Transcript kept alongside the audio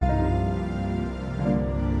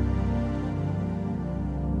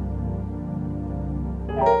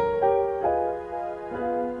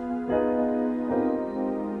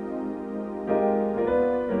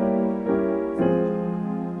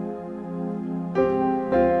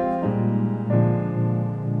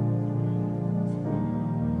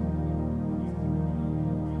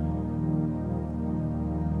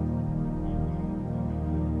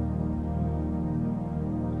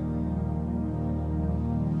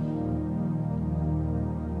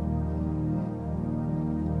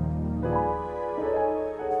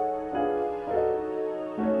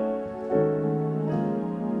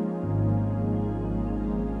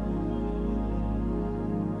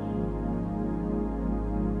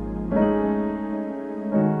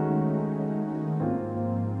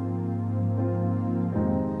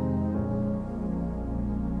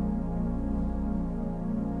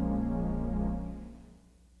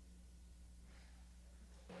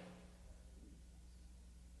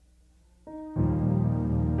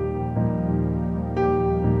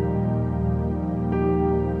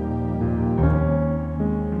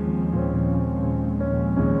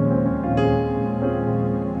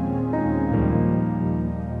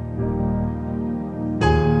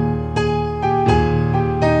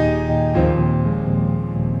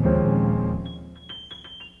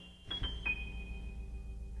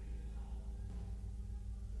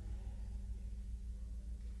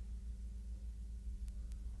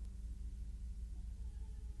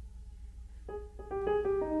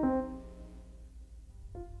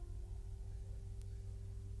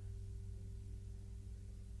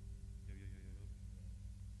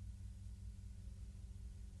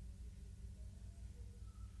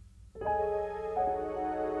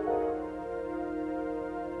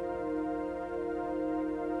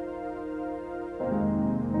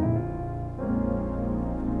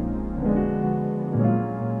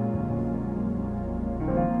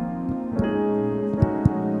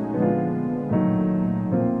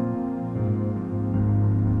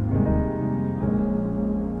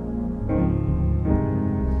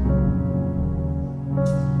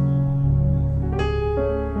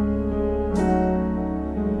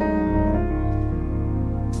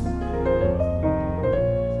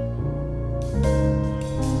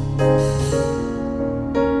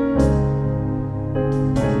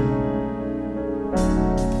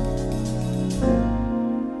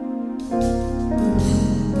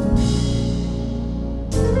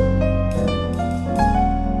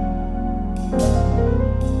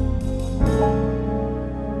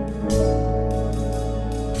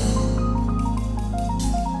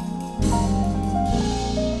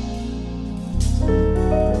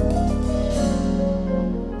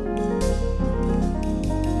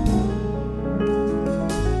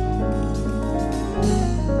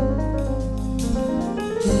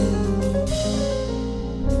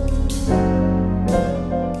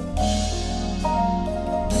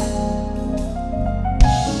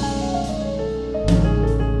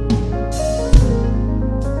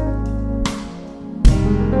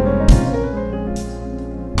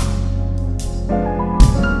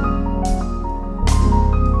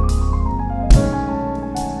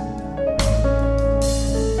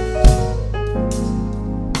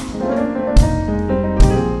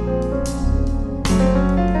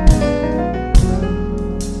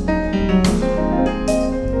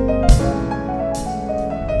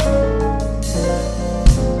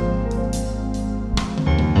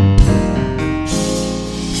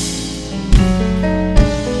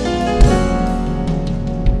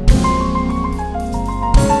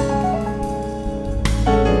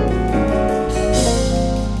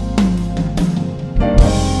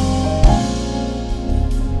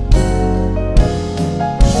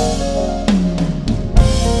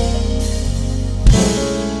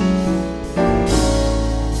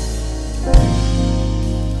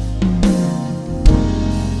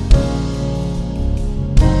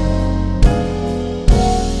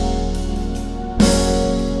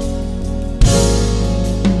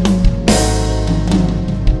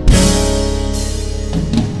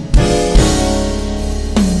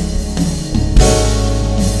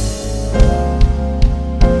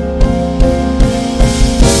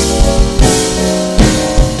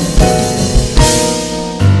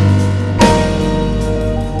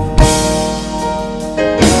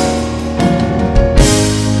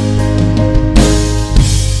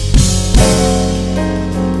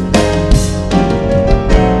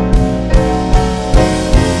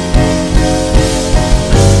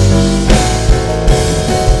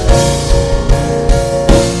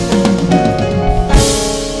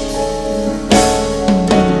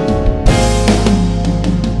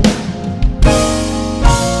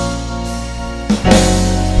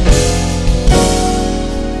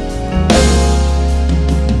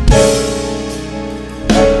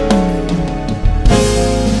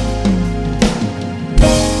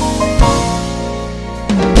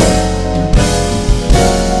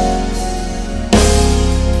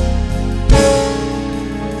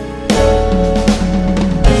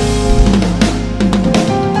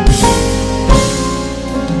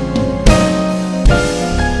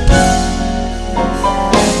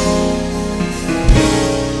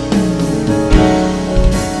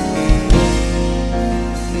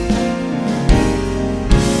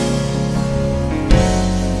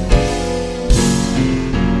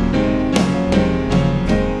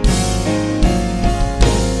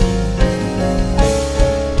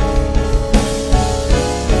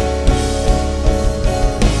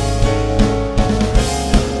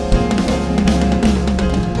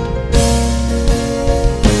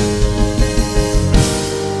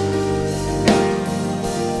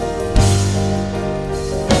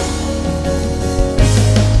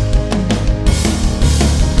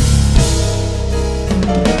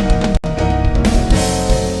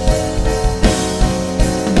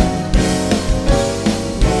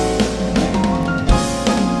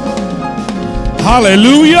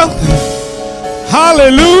Hallelujah.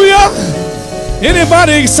 Hallelujah.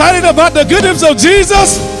 Anybody excited about the goodness of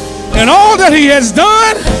Jesus and all that he has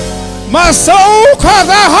done? My soul cries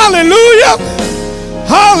out, hallelujah.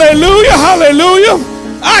 Hallelujah. Hallelujah.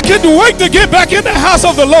 I couldn't wait to get back in the house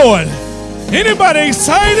of the Lord. Anybody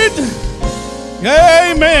excited?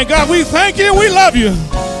 Amen. God, we thank you. We love you.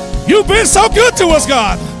 You've been so good to us,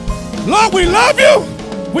 God. Lord, we love you.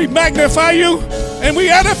 We magnify you and we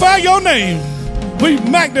edify your name. We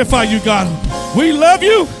magnify you, God. We love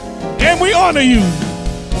you and we honor you.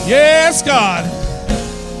 Yes, God.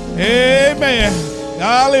 Amen.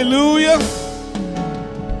 Hallelujah.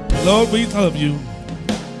 Lord, we love you.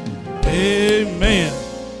 Amen.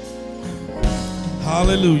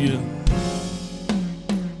 Hallelujah.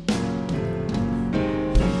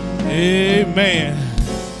 Amen.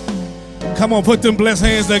 Come on, put them blessed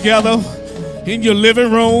hands together in your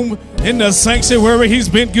living room, in the sanctuary. He's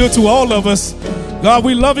been good to all of us. God,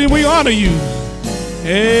 we love you. We honor you.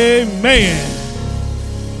 Amen.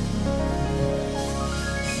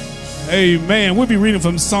 Amen. We'll be reading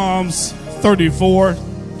from Psalms 34,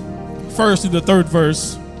 first to the third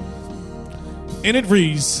verse. And it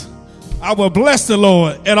reads, I will bless the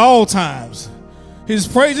Lord at all times. His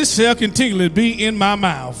praises shall continually be in my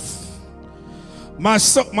mouth. My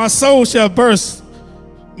soul shall burst.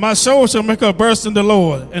 My soul shall make a burst in the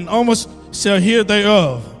Lord, and almost shall hear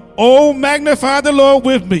thereof. Oh, magnify the Lord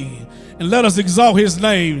with me, and let us exalt his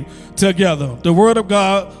name together. The word of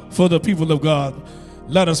God for the people of God.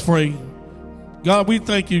 Let us pray. God, we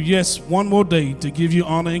thank you, yes, one more day to give you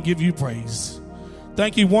honor and give you praise.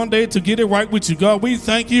 Thank you one day to get it right with you. God, we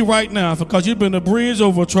thank you right now because you've been a bridge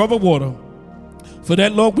over troubled water. For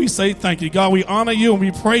that, Lord, we say thank you. God, we honor you and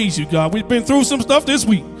we praise you, God. We've been through some stuff this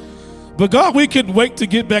week. But God, we couldn't wait to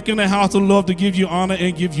get back in the house of love to give you honor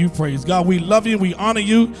and give you praise. God, we love you. We honor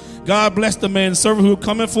you. God, bless the man servant who are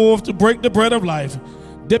coming forth to break the bread of life.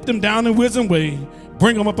 Dip them down in wisdom way.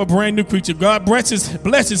 Bring them up a brand new creature. God, bless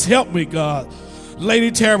his help me, God.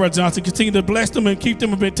 Lady Tara Johnson, continue to bless them and keep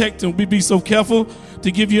them and protect them. We be so careful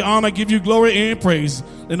to give you honor, give you glory and praise.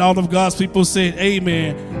 And all of God's people said,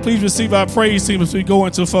 amen. Please receive our praise team as we go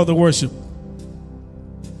into further worship.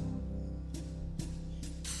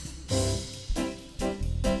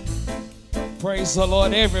 Praise the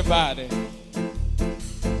Lord, everybody.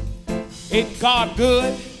 Isn't God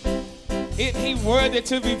good? Isn't he worthy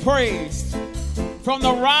to be praised? From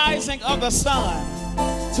the rising of the sun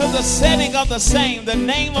to the setting of the same, the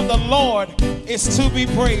name of the Lord is to be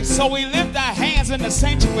praised. So we lift our hands in the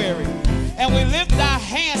sanctuary, and we lift our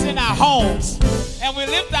hands in our homes, and we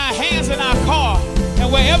lift our hands in our car,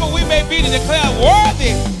 and wherever we may be, to declare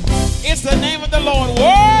worthy is the name of the Lord,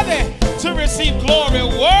 worthy to receive glory,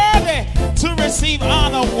 worthy to receive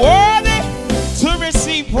honor, worthy to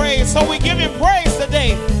receive praise. So we give him praise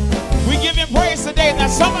today. We give him praise today. Now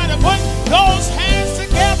somebody put those hands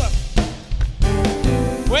together.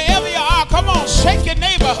 Wherever you are, come on, shake your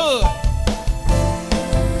neighborhood.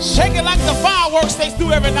 Shake it like the fireworks they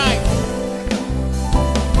do every night.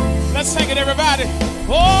 Let's sing it, everybody.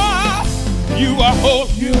 Oh, you are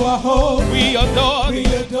holy. You are holy. We adore thee.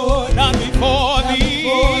 None before thee.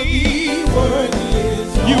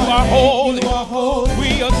 You are holy. You are holy.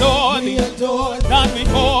 We adore thee. None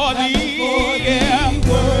before thee. Yeah.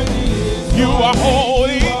 You are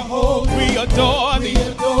holy. We adore thee.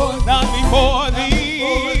 None before thee.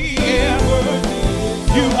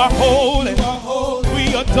 You are holy, we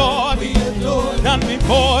adore thee, none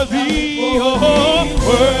before thee, oh,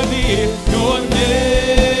 worthy is your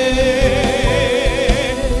name.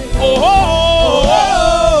 Oh,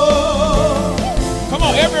 come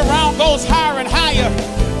on, every round goes higher and higher.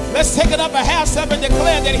 Let's take it up a half step and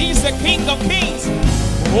declare that he's the King of Kings.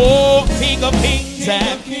 Oh, King of Kings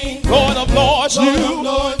and Lord of Lords, you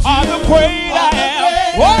are the great I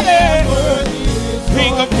am. Worthy.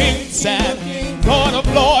 King of Kings and Lord of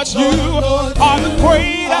Lords, you are the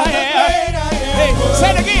great I am. Hey, say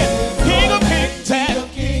it again. King of Kings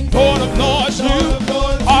and Lord of Lords, you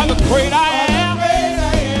are the great I am.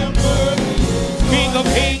 King of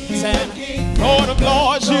Kings and Lord of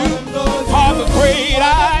Lords, you are the great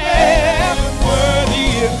I am. Worthy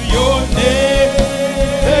is your name.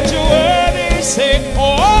 That you worthy, say,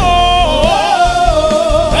 oh.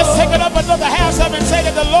 Let's take it up another half step and say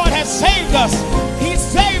that the Lord has saved us. He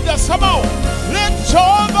saved us. Come on. Lift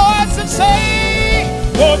your voice and say,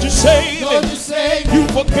 Lord, you saved me. You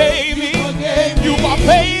forgave me. You are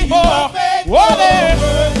faithful.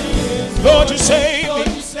 Lord, you saved me.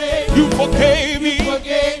 You forgave me.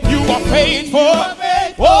 You are faithful.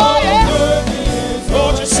 Oh, yeah.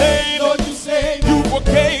 Lord, you saved me. You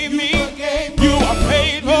forgave me. You are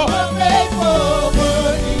faithful.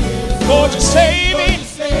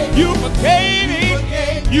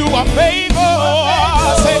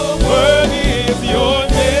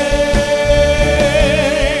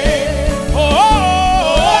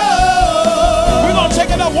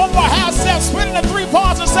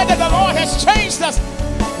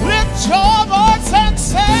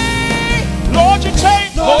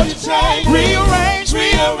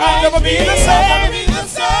 I'll never be the same.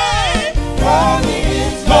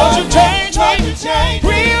 Lord, you change me,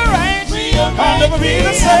 rearrange me. I'll never be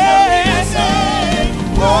the same.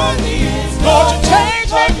 Lord, you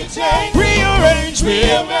change me, rearrange me.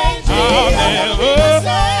 I'll never.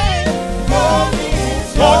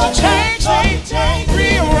 Lord, you change me,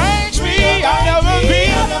 rearrange me. I'll never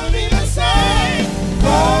be the same.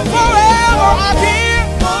 Forever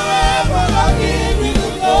I give you the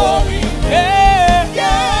glory. Yeah,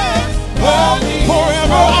 yes.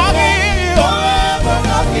 Forever I give you.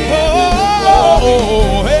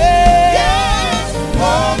 Oh, hey. Yes.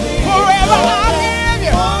 Forever I give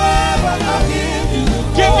you.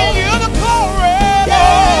 Giving you the glory.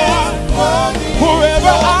 Yes.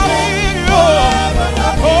 Forever I give you.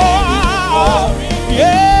 Oh,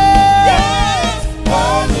 yeah.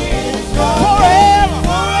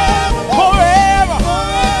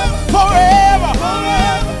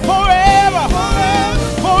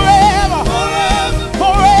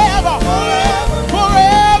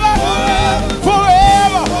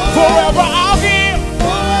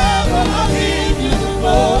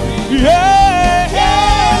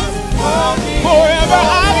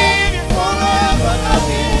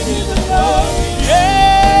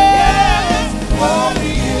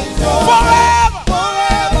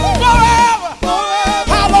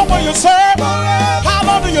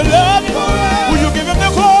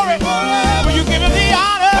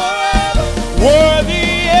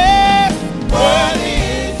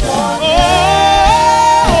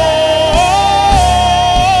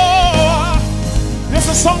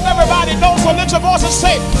 Lift your voice and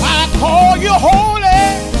say, I call you holy.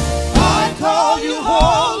 I call you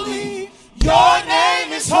holy. Your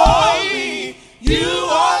name is holy. You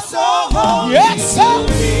are so holy. Yes, sir.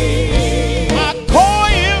 I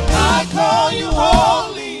call you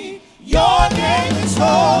holy. Your name is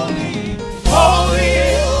holy. Holy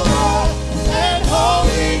you are, and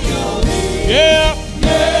holy you'll be. Yeah.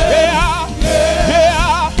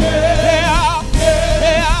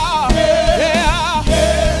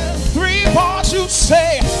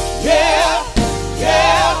 Say, yeah,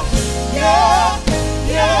 yeah, yeah,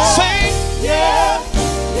 yeah. Say, yeah,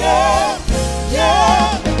 yeah,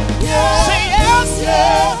 yeah, yeah. Say yes,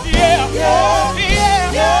 yeah, yeah, yeah,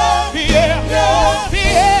 yeah, yeah, yeah,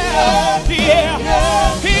 yeah,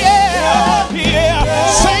 yeah.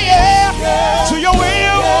 Say yeah to your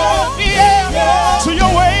will, yeah, to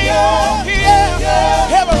your way, yeah,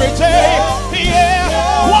 every day,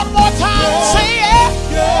 yeah. One more time, say yeah,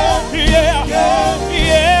 yeah.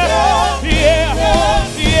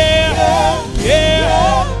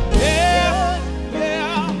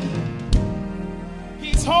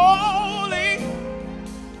 He's holy.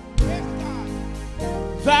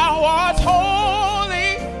 Thou art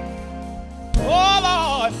holy. Oh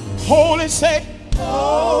Lord, holy, say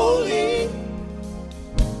holy.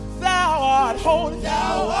 Thou art holy.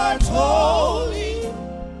 Thou art holy.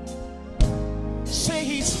 Say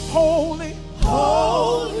he's holy.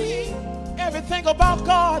 Holy. Everything about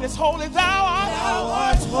God is holy. Thou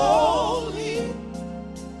art holy.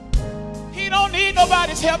 He don't need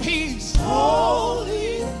nobody's help. He's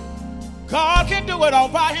holy. God can do it all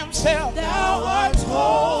by himself. Thou art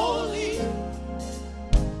holy.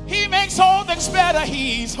 He makes all things better.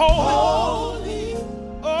 He's holy.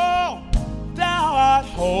 Oh, thou art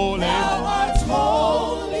holy. Thou art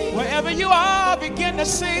holy. Wherever you are, begin to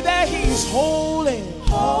say that he's holy.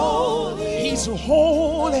 Holy. He's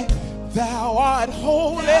holy. Thou art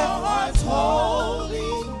holy. Thou art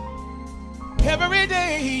holy. Every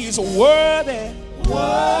day he's worthy.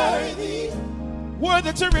 Worthy.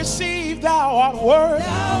 Worthy to receive. Thou art worthy.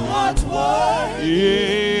 Thou art worthy.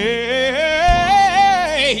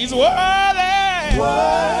 Yeah, he's worthy.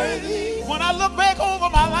 Worthy. When I look back over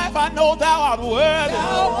my life, I know thou art worthy.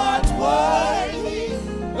 Thou art worthy.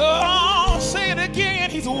 Oh, say it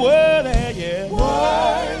again. He's worthy. Yeah.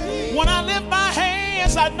 Worthy. When I lift my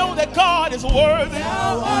hands, I know that God is worthy.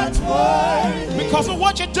 Thou art worthy. Because of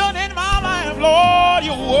what you've done in my life, Lord,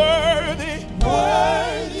 you're worthy.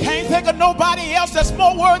 Worthy. Can't think of nobody else that's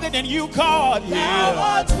more worthy than you, God. Yeah. Thou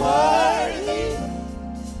art worthy.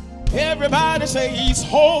 Everybody say he's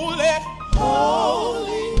holy.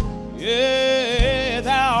 Holy. Yeah,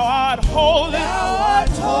 thou art holy. Thou art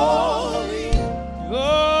holy.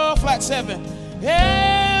 Oh, flat 7.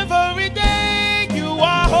 Every day you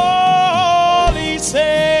are holy.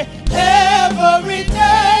 Say, every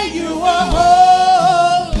day you are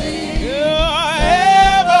holy.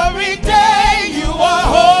 Every day you are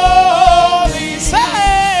holy. Say,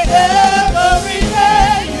 every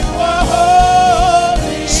day you are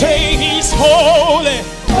holy. Say he's holy.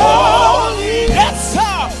 Holy. Yes,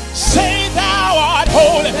 sir. Say thou art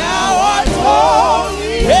holy.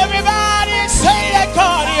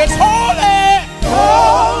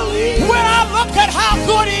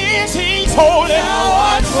 He's holy. Thou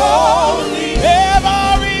art holy.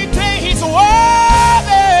 Every day He's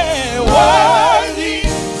worthy. Worthy.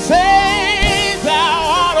 Say thou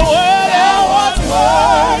art worthy. Thou art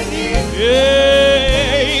worthy.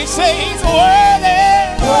 Yeah, say He's worthy.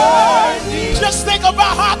 Worthy. Just think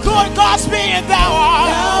about how good God's being. Thou art.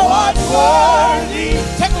 Thou art worthy.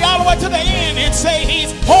 Take me all the way to the end and say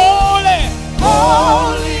He's holy.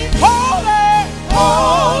 Holy. Holy.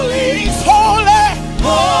 Holy. He's holy.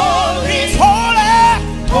 Holy. He's holy.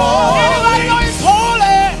 Holy. Anybody know He's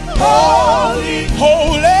holy? Holy.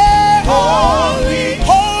 Holy. Holy. Holy.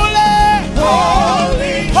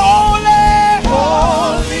 Holy. Holy.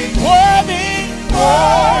 Holy. Worthy.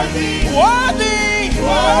 Worthy. Worthy.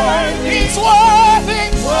 Worthy. He's worthy.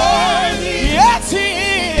 Worthy. Yes, He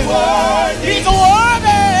is. Worthy. He's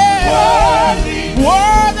worthy. Worthy.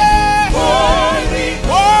 Worthy. Worthy.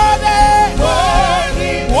 Worthy.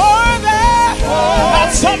 Worthy. Worthy. Now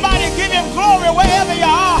Worthy. somebody give Him glory wherever you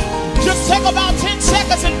are. Just take about 10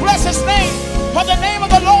 seconds and bless His name. For the name of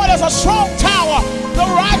the Lord is a strong tower. The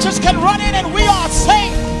righteous can run in and we are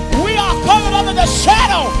safe. We are covered under the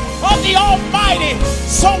shadow of the Almighty.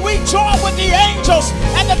 So we join with the angels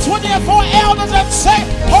and the 24 elders and say,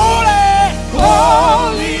 Holy,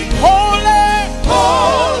 Holy. holy,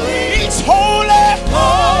 Holy. He's holy,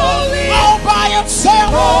 Holy. all by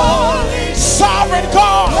Himself. Holy. Sovereign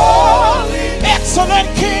God, Holy. excellent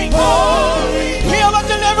King, Holy. healer,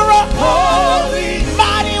 deliverer, Holy.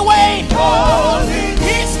 mighty way. Holy.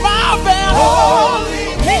 He's my banner. Holy.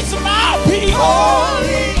 He's my peace.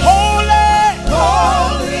 Holy. Holy,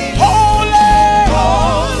 Holy. holy.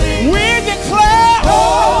 Holy. We declare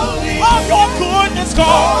Holy. of your goodness,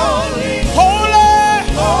 God. Holy. Holy,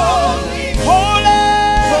 Holy. holy.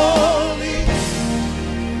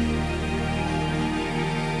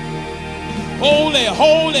 Holy,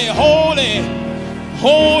 holy, holy,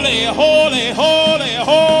 holy, holy, holy,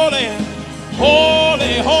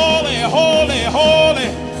 holy, holy, holy,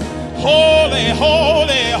 holy, holy,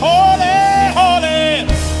 holy, holy, holy,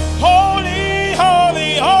 holy,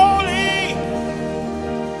 holy, holy.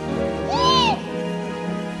 Woo!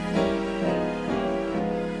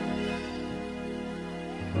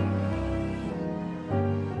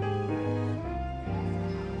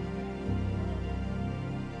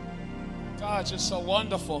 God, you're so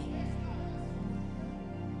wonderful.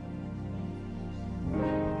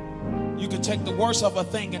 You can take the worst of a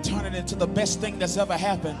thing and turn it into the best thing that's ever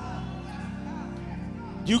happened.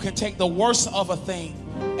 You can take the worst of a thing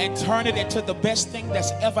and turn it into the best thing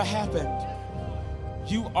that's ever happened.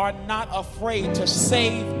 You are not afraid to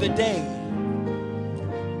save the day.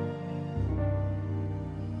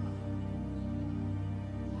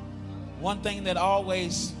 One thing that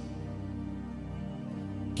always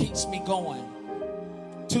keeps me going,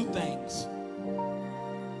 two things.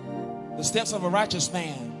 The steps of a righteous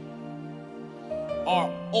man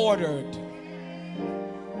are ordered.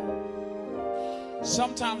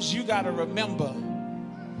 Sometimes you got to remember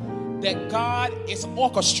that God is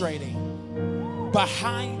orchestrating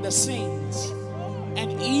behind the scenes.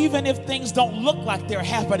 And even if things don't look like they're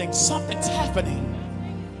happening, something's happening.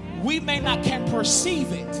 We may not can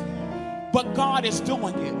perceive it, but God is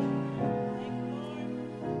doing it.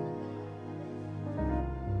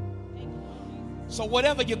 So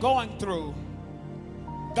whatever you're going through,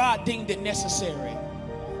 God deemed it necessary.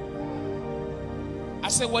 I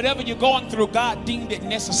said, whatever you're going through, God deemed it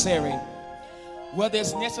necessary. Whether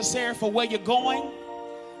it's necessary for where you're going,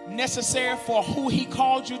 necessary for who He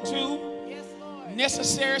called you to,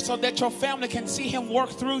 necessary so that your family can see Him work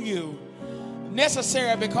through you,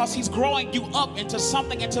 necessary because He's growing you up into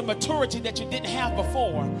something, into maturity that you didn't have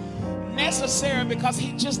before, necessary because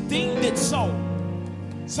He just deemed it so.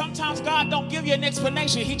 Sometimes God don't give you an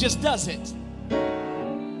explanation, He just does it.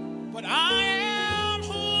 But I am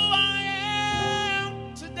who I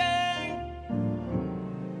am today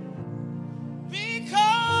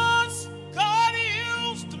because God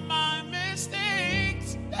used my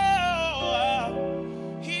mistakes. Oh,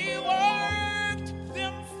 He worked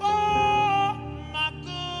them for my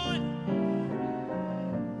good,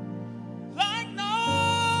 like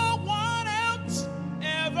no one else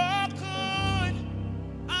ever could.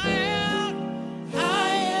 I am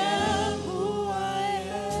who I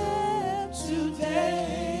am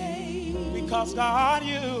today because God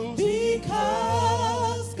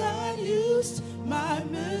used my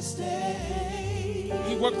mistake.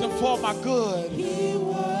 He worked them for my good. He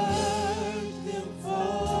worked them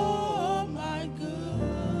for my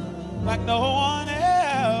good. Like no one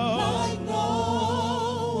else. Like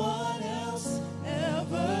no one else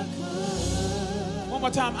ever could. One more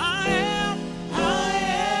time. I am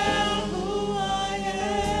who I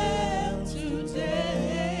am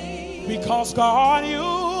Because God, you.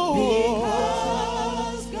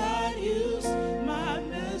 Because God used my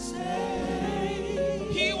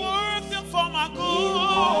mistake. He worked them for my good.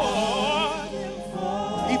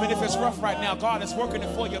 Even if it's rough right now, God is working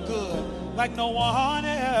it for your good. Like no one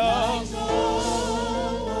else. No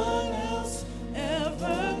one else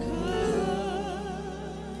ever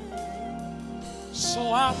could. So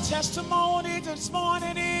our testimony this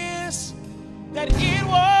morning is that it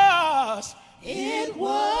was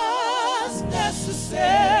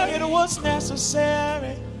necessary. It was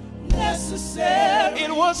necessary. Necessary.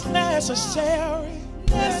 It was necessary.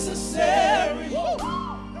 Necessary.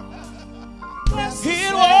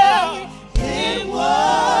 It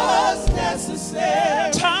was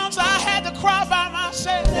necessary. Times I had to cry by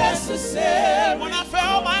myself. Necessary. When I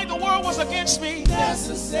felt like the world was against me.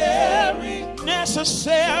 Necessary.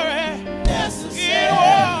 Necessary.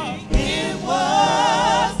 Necessary. It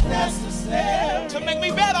was necessary. To make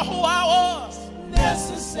me better who I was.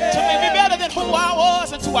 Necessary. To make me better than who I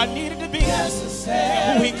was and who I needed to be.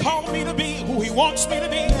 Necessary. Who he called me to be. Who he wants me to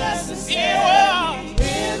be. Necessary.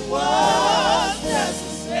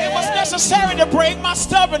 It was necessary to break my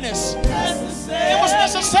stubbornness. Necessary. It was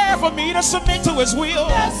necessary for me to submit to his will.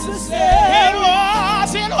 Necessary. It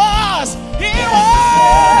was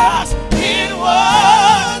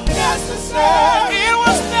necessary. It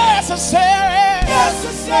was necessary.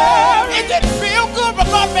 Necessary. It didn't feel good, but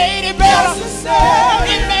God made it better. Necessary.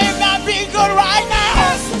 It may not be good right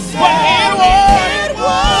now, Necessary. but it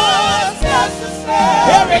was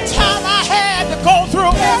necessary. every time I had to go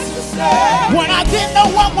through, Necessary. when I didn't know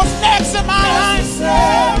what was next in my life,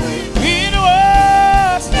 Necessary. it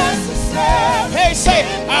was Necessary. Hey, say,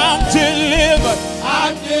 I'm delivered.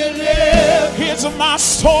 I'm delivered. Here's my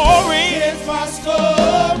story. Here's my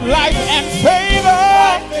story. Life and favor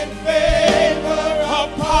Life and favor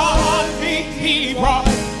upon me he brought.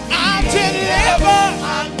 I'm delivered.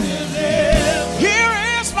 I'm delivered. Here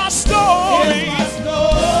is my story. Here's my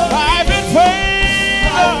story. Life and Life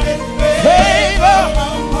favor. and Favor.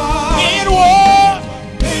 upon It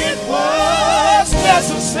was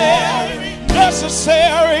necessary.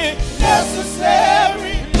 Necessary.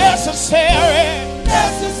 necessary. Necessary.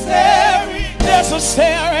 Necessary.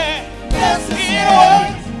 Necessary. Necessary.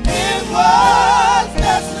 It was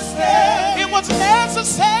necessary. It was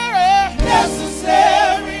necessary.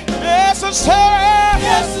 Necessary. Necessary.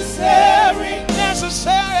 Necessary.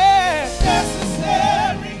 Necessary.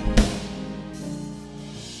 Necessary.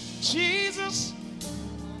 Jesus.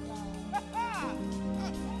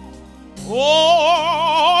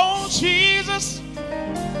 Oh, Jesus.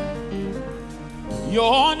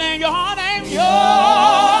 Your name, your name, your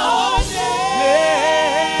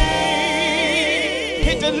name.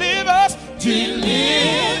 It delivers.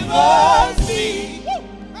 Delivers me.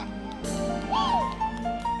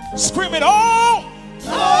 Scream it all.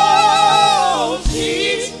 Oh,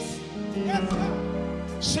 Jesus.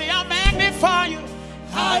 Say, I magnify you.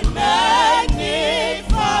 I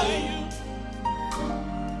magnify you.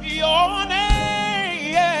 Your name.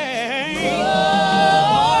 Your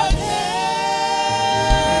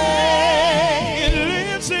name It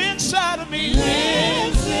lives inside of me.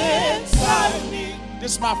 lives inside of me.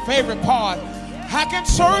 This is my favorite part. I can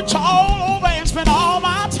search all over and spend all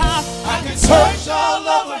my time. I can search all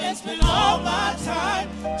over and spend all my time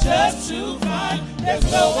just to find there's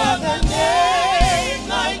no other name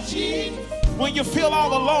like Jesus. When you feel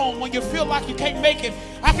all alone, when you feel like you can't make it,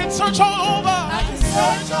 I can search all over. I can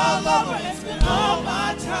search all over and spend all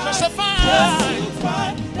my time Just to find.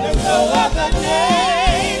 there's no other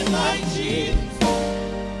name like Jesus.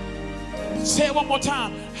 Say it one more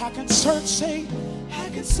time. I can search, say. I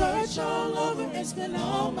can search all over and spend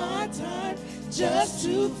all my time just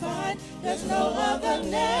to find there's no other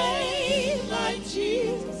name like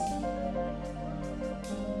Jesus.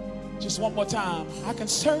 Just one more time. I can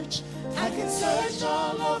search. I can search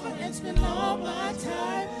all over and spend all my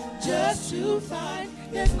time just to find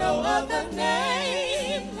there's no other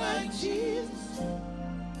name like Jesus.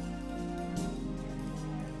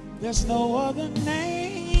 There's no other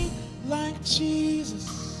name like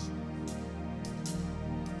Jesus.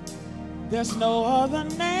 There's no other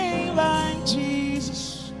name like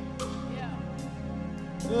Jesus.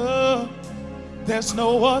 There's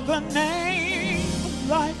no other name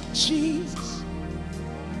like Jesus.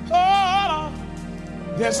 Oh,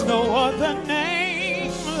 there's no other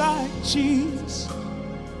name like Jesus.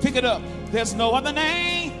 Pick it up. There's no other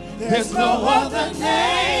name. There's no other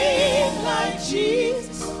name like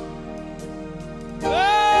Jesus.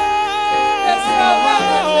 There's no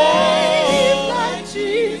other name like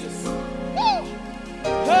Jesus.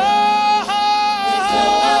 There's no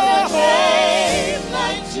other name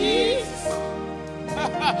like Jesus.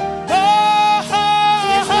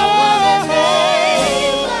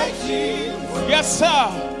 Yes, sir.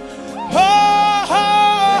 Oh,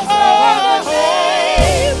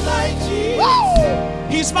 like Jesus.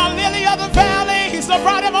 He's my lily of the valley. He's the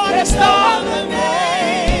bright and morning There's no star. other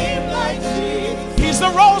name like Jesus. He's the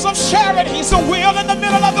rose of Sharon. He's the wheel in the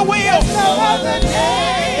middle of the wheel. There's no other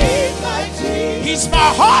name like Jesus. He's my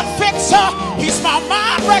heart fixer. He's my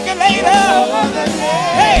mind regulator. No other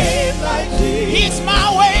name like Jesus. He's my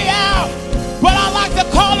way out. But I like to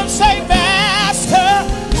call him, say, Master.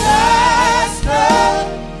 Master.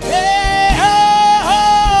 Hey,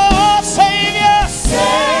 oh, Savior.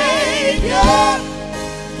 Savior.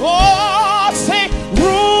 Oh, say,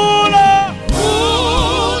 ruler.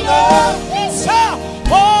 Ruler. Yes, sir.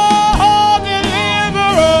 Oh,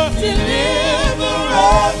 deliverer.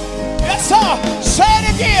 Deliverer. Yes, sir. Say it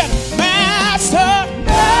again. Master.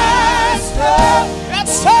 Master. Yes,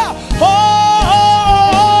 sir.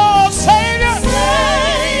 Oh, Savior.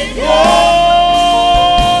 Savior.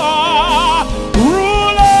 Oh,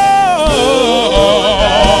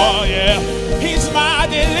 ruler. Yeah. He's my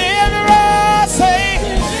deliverer. Say.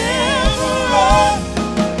 Deliverer.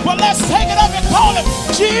 Well, let's take it up and call him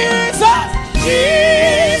Jesus.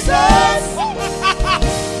 Jesus.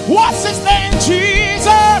 What's his name?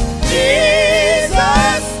 Jesus.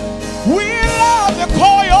 Jesus. We love to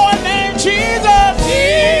call your name Jesus.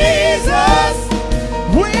 Jesus.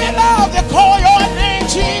 We love to call your name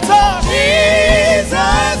Jesus.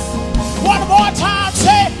 Jesus. One more time,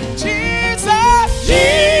 say Jesus.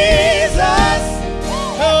 Jesus.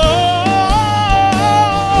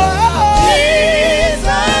 Oh,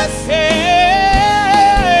 Jesus.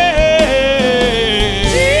 hey.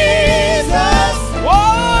 Jesus.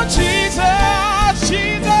 Oh, Jesus,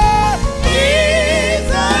 Jesus.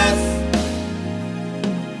 Jesus.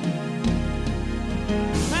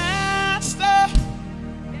 Master.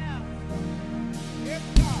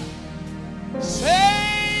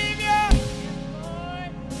 Savior.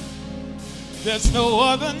 There's no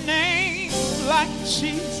other name like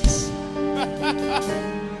Jesus.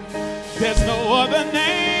 There's no other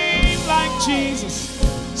name like Jesus.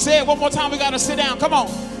 Say it one more time. We got to sit down. Come on.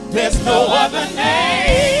 There's no other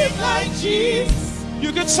name. like Jesus.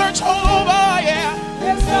 You can search all over, yeah.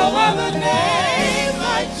 There's no other name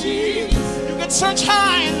like Jesus. You can search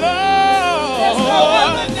high and There's no low.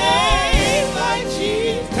 other name like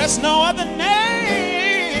Jesus. There's no other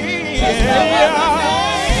name. There's no other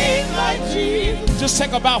name like Jesus. Just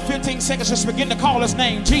take about 15 seconds. Just begin to call his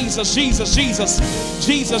name. Jesus, Jesus, Jesus.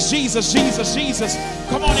 Jesus, Jesus, Jesus, Jesus.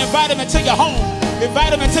 Come on, invite him into your home.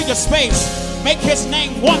 Invite him into your space. Make his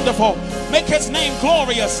name wonderful. Make his name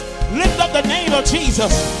glorious. Lift up the name of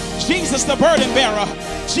Jesus. Jesus, the burden bearer.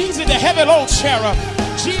 Jesus, the heavy load sharer.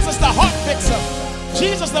 Jesus, the heart fixer.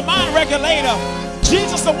 Jesus, the mind regulator.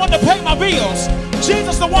 Jesus, the one to pay my bills.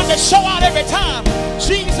 Jesus, the one that show out every time.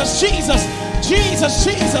 Jesus, Jesus, Jesus,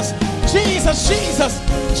 Jesus, Jesus, Jesus,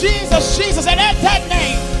 Jesus, Jesus. And at that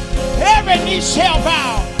name, every knee shall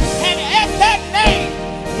bow. And at that name,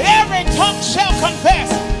 every tongue shall confess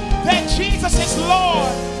that Jesus is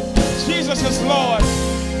Lord. Jesus is Lord.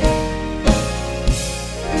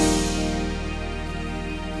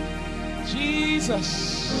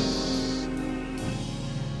 Jesus.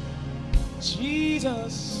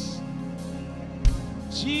 Jesus.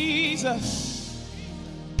 Jesus.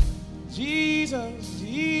 Jesus.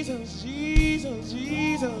 Jesus. Jesus. Jesus.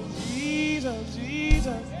 Jesus.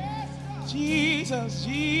 Jesus. Jesus.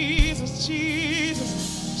 Jesus.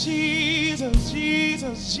 Jesus. Jesus,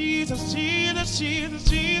 Jesus, Jesus, Jesus, Jesus,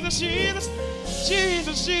 Jesus, Jesus,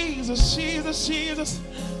 Jesus, Jesus, Jesus, Jesus.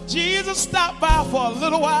 Jesus, stop by for a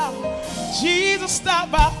little while. Jesus, stop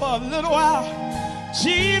by for a little while.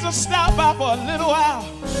 Jesus, stop by for a little while.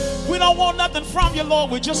 We don't want nothing from you, Lord.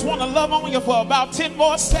 We just want to love on you for about 10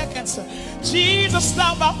 more seconds. Jesus,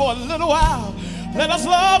 stop by for a little while. Let us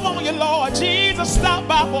love on you, Lord. Jesus, stop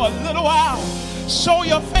by for a little while. Show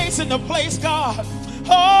your face in the place, God.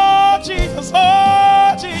 Oh, Jesus,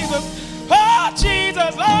 oh, Jesus, oh,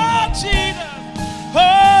 Jesus, oh, Jesus,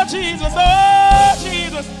 oh, Jesus, oh,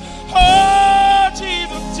 Jesus, oh,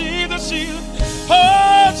 Jesus, Jesus, Jesus,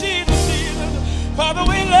 oh, Jesus, Jesus. Father,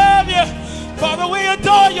 we love you. Father, we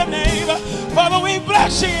adore your name. Father, we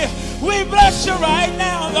bless you. We bless you right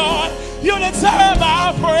now, Lord. You deserve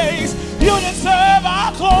our praise. You deserve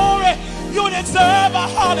our glory. You deserve our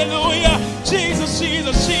hallelujah. Jesus,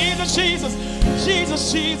 Jesus, Jesus, Jesus.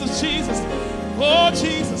 Jesus, Jesus, Jesus. Oh,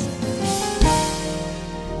 Jesus.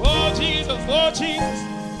 Oh, Jesus, oh, Jesus.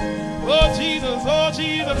 Oh, Jesus, oh,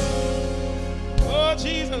 Jesus. Oh,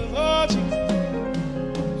 Jesus, oh, Jesus.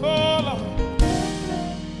 Oh, Lord.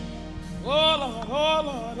 Oh, Lord, oh,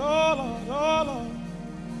 Lord, oh, Lord, oh, Lord.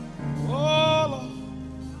 Oh, Lord.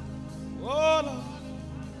 Oh, Lord.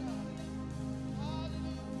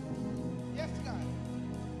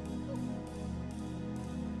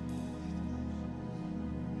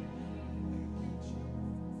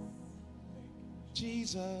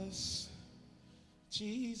 Jesus,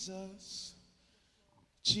 Jesus,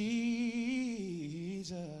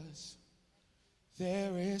 Jesus.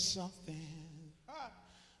 There is something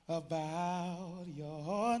about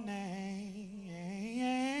your name.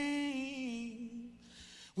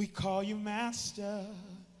 We call you Master,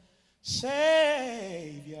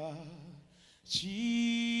 Savior,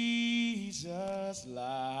 Jesus,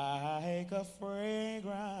 like a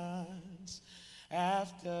fragrance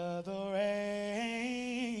after the rain.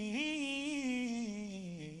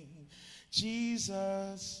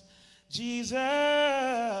 Jesus, Jesus,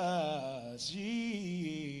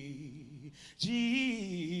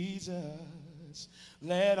 Jesus,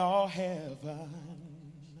 let all heaven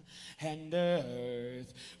and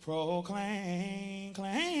earth proclaim,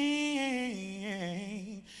 claim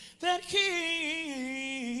that kings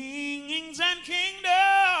and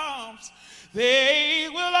kingdoms, they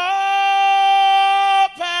will all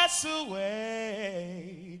pass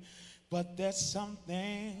away, but there's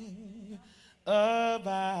something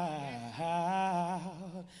about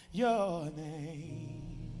your name.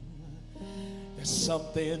 There's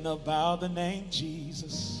something about the name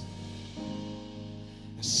Jesus.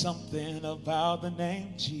 There's something about the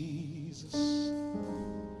name Jesus.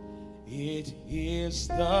 It is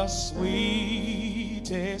the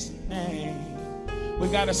sweetest name. We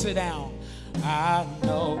gotta sit down. I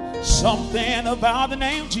know something about the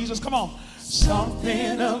name Jesus. Come on.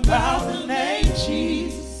 Something about the name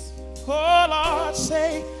Jesus. Oh Lord,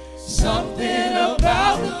 say something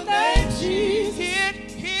about the name Jesus. It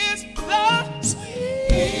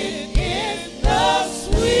is the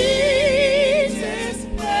sweetest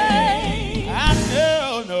name. I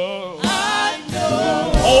know.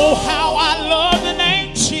 Oh, how I love the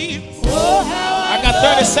name Jesus. Oh, how I got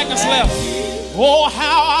 30 seconds left. Oh,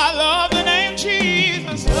 how I love the name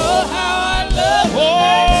Jesus. Oh, how I love the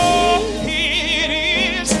name Jesus. It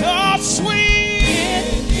is the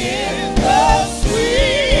sweetest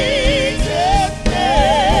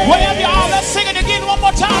name. Whatever y'all, let's sing it again one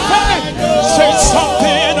more time. Say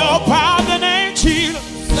something about the name Jesus.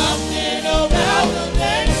 Something about the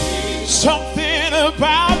name Jesus. Something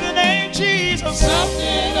about the name Jesus.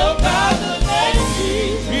 Something about the name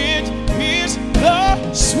Jesus. It is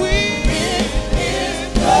the sweetest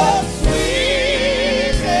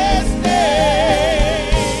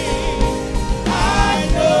name. I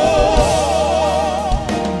know.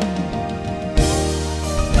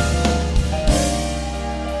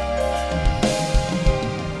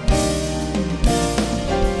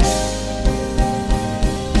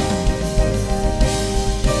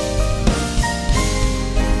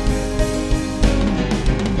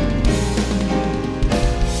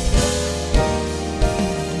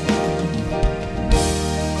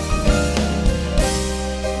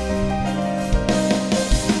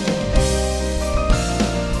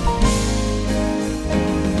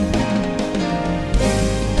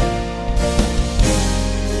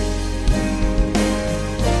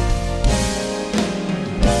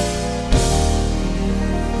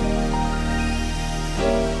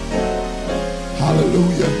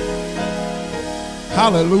 Hallelujah.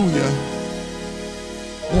 Hallelujah.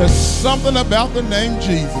 There's something about the name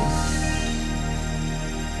Jesus.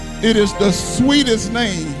 It is the sweetest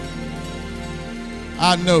name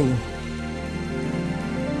I know.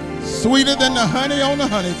 Sweeter than the honey on the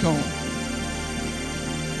honeycomb.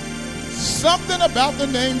 Something about the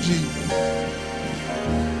name Jesus.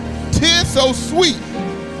 'Tis so sweet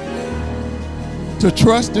to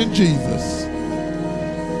trust in Jesus.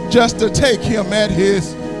 Just to take him at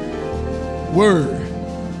his word.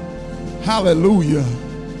 Hallelujah.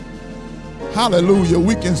 Hallelujah.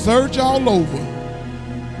 We can search all over,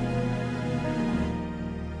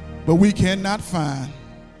 but we cannot find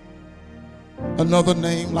another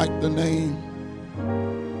name like the name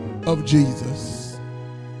of Jesus.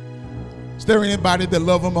 Is there anybody that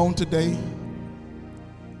love him on today?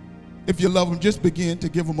 If you love him, just begin to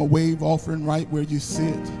give him a wave offering right where you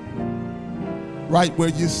sit, right where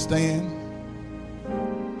you stand.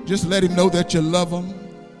 Just let him know that you love him.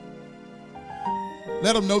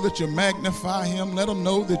 Let him know that you magnify him. Let him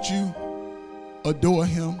know that you adore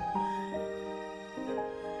him.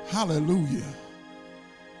 Hallelujah.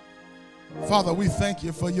 Father, we thank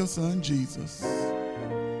you for your son Jesus.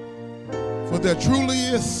 For there truly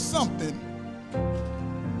is something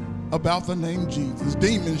about the name Jesus.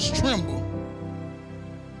 Demons tremble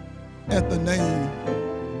at the name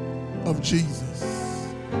of Jesus.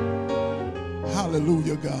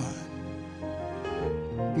 Hallelujah, God.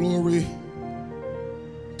 Glory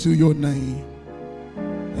to your name.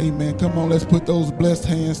 Amen. Come on, let's put those blessed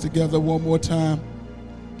hands together one more time.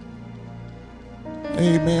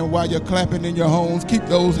 Amen. While you're clapping in your homes, keep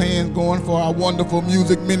those hands going for our wonderful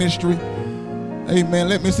music ministry. Amen.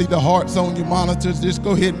 Let me see the hearts on your monitors. Just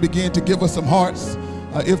go ahead and begin to give us some hearts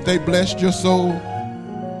if they blessed your soul.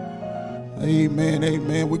 Amen.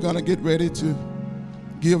 Amen. We're going to get ready to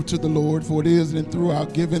give to the Lord, for it is and through our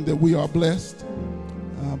giving that we are blessed.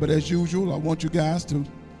 But as usual, I want you guys to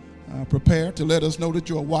prepare to let us know that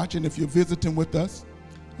you're watching. If you're visiting with us,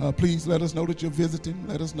 please let us know that you're visiting.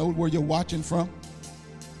 Let us know where you're watching from.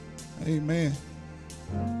 Amen.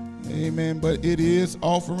 Amen. But it is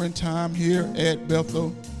offering time here at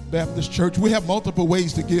Bethel Baptist Church. We have multiple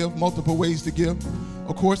ways to give,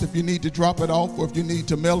 Of course, if you need to drop it off or if you need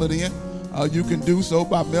to mail it in, you can do so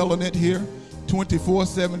by mailing it here,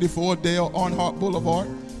 2474 Dale Earnhardt Boulevard,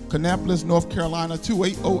 Kannapolis, North Carolina,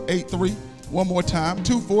 28083. One more time,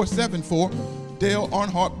 2474 Dale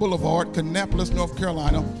Earnhardt Boulevard, Kannapolis, North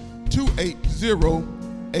Carolina,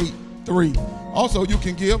 28083. Also, you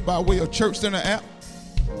can give by way of Church Center app.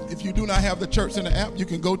 If you do not have the Church Center app, you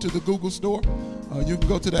can go to the Google Store. You can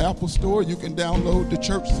go to the Apple Store. You can download the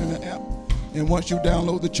Church Center app. And once you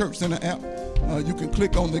download the Church Center app, you can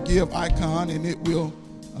click on the give icon, and it will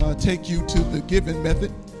take you to the giving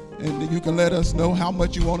method. And you can let us know how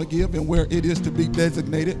much you want to give and where it is to be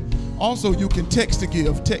designated. Also, you can text to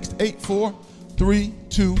give. Text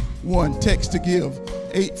 84321. Text to give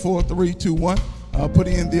 84321. Put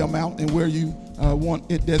in the amount and where you want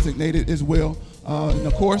it designated as well. And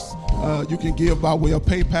of course, you can give by way of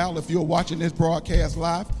PayPal. If you're watching this broadcast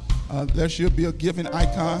live, there should be a giving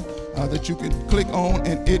icon that you can click on,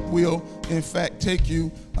 and it will, in fact, take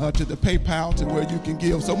you to the PayPal to where you can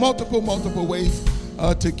give. So multiple ways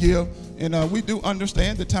to give. And we do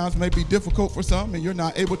understand that times may be difficult for some and you're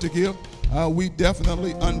not able to give. We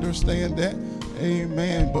definitely understand that.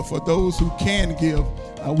 Amen. But for those who can give,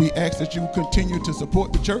 we ask that you continue to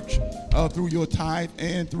support the church through your tithe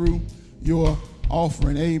and through your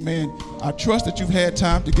offering. Amen. I trust that you've had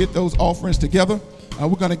time to get those offerings together.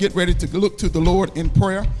 We're going to get ready to look to the Lord in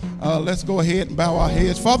prayer. Let's go ahead and bow our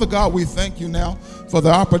heads. Father God, we thank you now for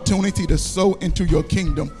the opportunity to sow into your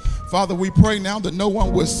kingdom. Father, we pray now that no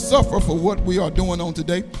one will suffer for what we are doing on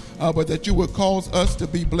today, but that you would cause us to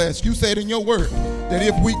be blessed. You said in your word that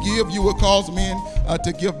if we give, you will cause men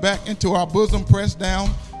to give back into our bosom, pressed down,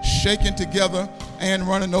 shaken together, and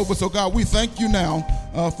running over. So God, we thank you now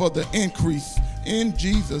for the increase. In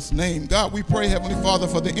Jesus' name. God, we pray, Heavenly Father,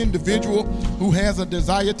 for the individual who has a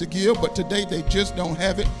desire to give, but today they just don't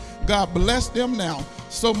have it. God, bless them now,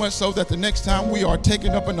 so much so that the next time we are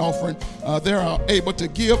taking up an offering, they are able to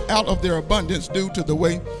give out of their abundance due to the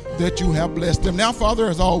way that you have blessed them. Now, Father,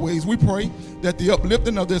 as always, we pray that the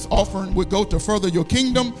uplifting of this offering would go to further your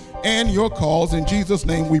kingdom and your cause. In Jesus'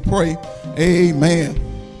 name we pray. Amen.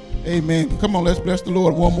 Amen. Come on, let's bless the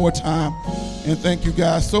Lord one more time. And thank you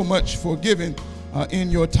guys so much for giving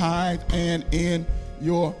in your tithe and in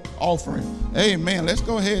your offering. Amen. Let's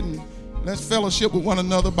go ahead and let's fellowship with one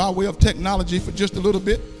another by way of technology for just a little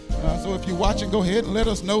bit. So if you're watching, go ahead and let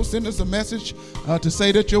us know. Send us a message to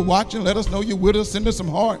say that you're watching. Let us know you're with us. Send us some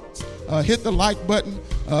hearts. Hit the like button.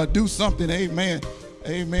 Do something. Amen.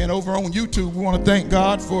 Amen. Over on YouTube, we want to thank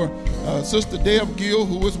God for Sister Deb Gill,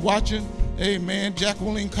 who is watching. Amen.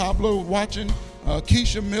 Jacqueline Cobbler watching.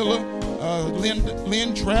 Keisha Miller,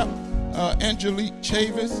 Lynn Trapp, Angelique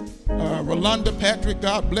Chavis, Rolanda Patrick,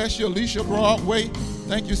 God bless you. Alicia Broadway,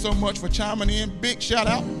 thank you so much for chiming in. Big shout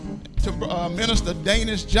out to Minister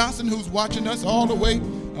Danish Johnson, who's watching us all the way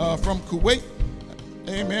from Kuwait.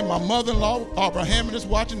 Amen. My mother-in-law, Barbara Hammond, is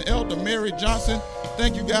watching. Elder Mary Johnson.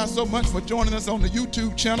 Thank you guys so much for joining us on the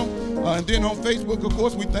YouTube channel. And then on Facebook, of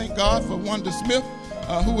course, we thank God for Wanda Smith,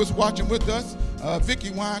 who is watching with us. Vicky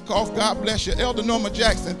Winecoff, God bless you. Elder Norma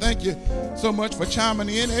Jackson, thank you so much for chiming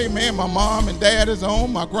in. Amen. My mom and dad is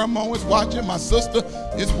on. My grandma is watching. My sister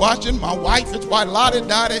is watching. My wife is watching. Lottie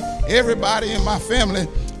Dottie. Everybody in my family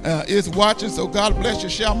is watching. So God bless you.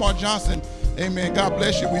 Shalmar Johnson, amen. God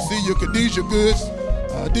bless you. We see you. Khadijah Goods,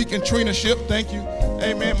 Deacon Trina Ship, thank you.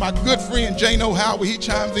 Amen. My good friend Jano Howard, he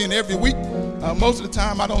chimes in every week. Most of the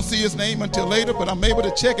time I don't see his name until later, but I'm able to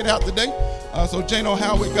check it out today. So Jano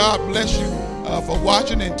Howard, God bless you for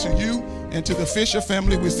watching, and to you and to the Fisher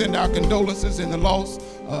family, we send our condolences in the loss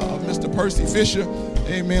of Mr. Percy Fisher.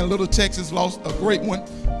 Amen. Little Texas lost a great one.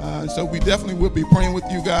 So we definitely will be praying with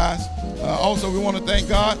you guys. Also, we want to thank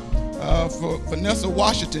God for Vanessa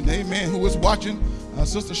Washington, amen, who is watching.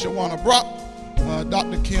 Sister Shawana Brock,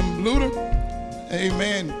 Dr. Kim Luter,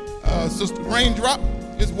 amen. Sister Raindrop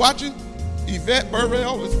is watching. Yvette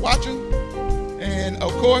Burrell is watching. And,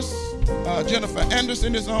 of course, Jennifer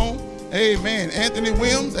Anderson is on. Amen. Anthony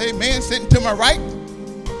Williams, amen, sitting to my right.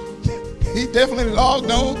 He definitely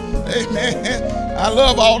logged on. Amen. I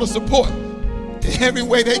love all the support. Every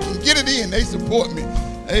way they can get it in, they support me.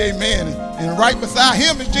 Amen. And right beside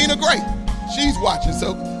him is Gina Gray. She's watching,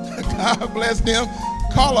 so God bless them.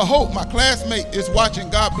 Carla Hope, my classmate, is watching.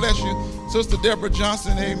 God bless you. Sister Deborah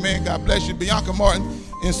Johnson, amen. God bless you. Bianca Martin,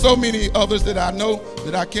 and so many others that I know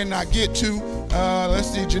that I cannot get to.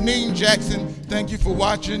 Let's see, Janine Jackson, thank you for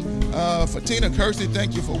watching. Fatina Kersey,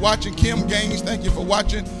 thank you for watching. Kim Gaines, thank you for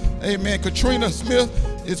watching. Amen. Katrina Smith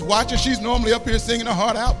is watching. She's normally up here singing her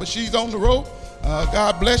heart out, but she's on the road.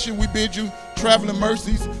 God bless you. We bid you traveling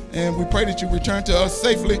mercies, and we pray that you return to us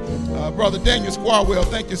safely. Brother Daniel Squarwell,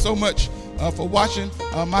 thank you so much for watching.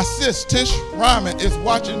 My sis, Tish Ryman, is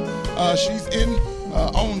watching. She's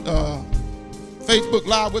on Facebook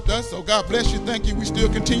Live with us, so God bless you. Thank you. We still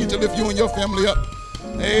continue to lift you and your family up.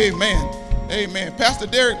 Amen. Amen. Pastor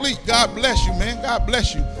Derek Lee, God bless you, man. God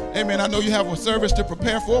bless you. Amen. I know you have a service to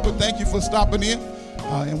prepare for, but thank you for stopping in.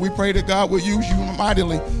 And we pray that God will use you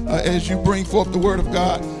mightily as you bring forth the word of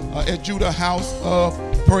God at Judah House of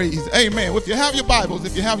Praise. Amen. If you have your Bibles,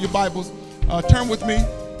 turn with me.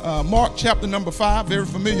 Mark chapter number 5, very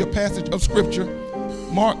familiar passage of Scripture.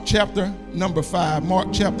 Mark chapter number 5. Mark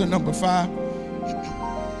chapter number 5.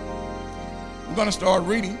 I'm going to start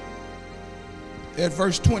reading at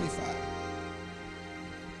verse 25.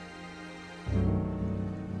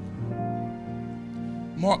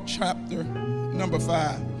 Mark chapter number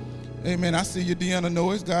 5. Amen. I see you, Deanna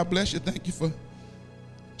Noyes. God bless you. Thank you for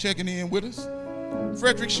checking in with us.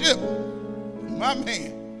 Frederick Ship, my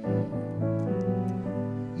man.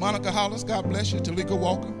 Monica Hollis, God bless you. Talika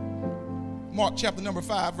Walker. Mark chapter number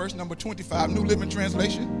 5, verse number 25, New Living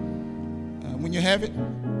Translation. When you have it,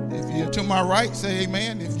 if you're to my right, say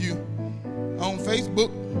amen. If you on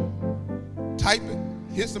Facebook, type it,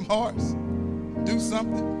 hit some hearts, do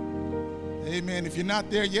something. Amen. If you're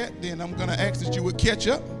not there yet, then I'm going to ask that you would catch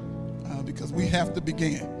up because we have to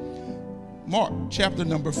begin. Mark chapter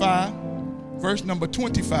number 5, verse number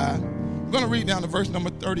 25. I'm going to read down to verse number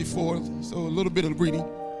 34, so a little bit of reading.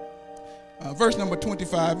 Verse number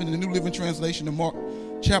 25 in the New Living Translation of Mark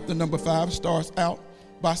chapter number 5 starts out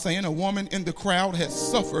by saying, a woman in the crowd had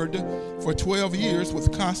suffered for 12 years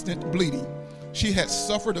with constant bleeding. She had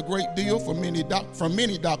suffered a great deal from many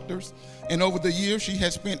doctors, and over the years she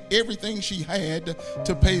had spent everything she had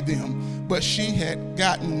to pay them, but she had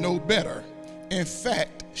gotten no better. In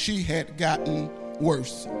fact, she had gotten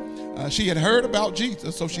worse. She had heard about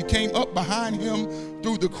Jesus, so she came up behind him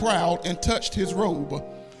through the crowd and touched his robe.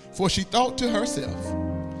 For she thought to herself,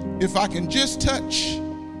 if I can just touch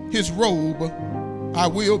his robe, I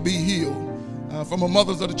will be healed. From a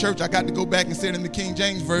Mothers of the Church, I got to go back and say it in the King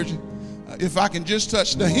James Version. If I can just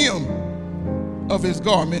touch the hem of his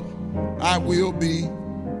garment, I will be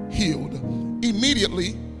healed.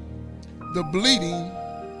 Immediately, the bleeding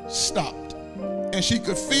stopped, and she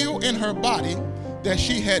could feel in her body that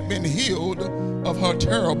she had been healed of her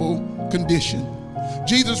terrible condition.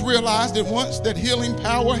 Jesus realized at once that healing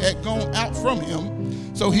power had gone out from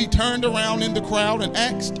him, so he turned around in the crowd and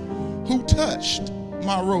asked, who touched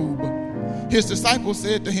my robe? His disciples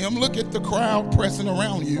said to him, look at the crowd pressing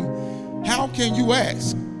around you. How can you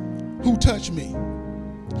ask, who touched me?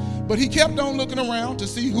 But he kept on looking around to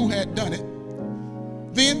see who had done it.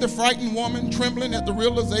 Then the frightened woman, trembling at the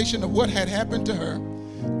realization of what had happened to her,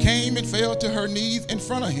 came and fell to her knees in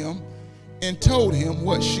front of him and told him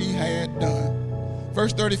what she had done.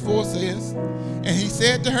 Verse 34 says, and he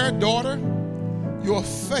said to her, daughter, your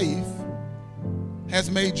faith has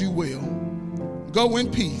made you well. Go in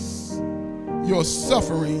peace. Your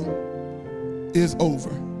suffering is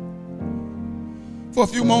over. For a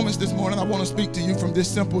few moments this morning, I want to speak to you from this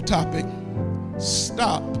simple topic.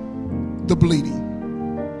 Stop the bleeding.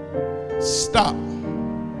 Stop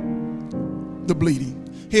the bleeding.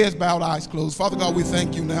 Heads bowed, eyes closed. Father God, we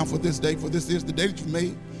thank you now for this day, for this is the day that you've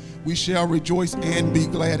made. We shall rejoice and be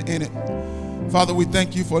glad in it. Father, we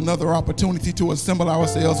thank you for another opportunity to assemble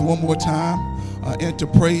ourselves one more time and to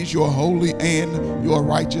praise your holy and your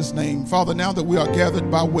righteous name. Father, now that we are gathered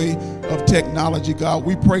by way of technology, God,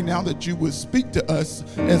 we pray now that you would speak to us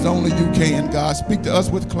as only you can, God. Speak to us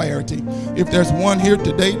with clarity. If there's one here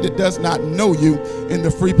today that does not know you in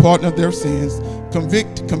the free pardon of their sins,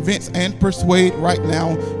 convict, convince, and persuade right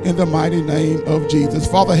now in the mighty name of Jesus.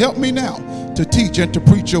 Father, help me now to teach and to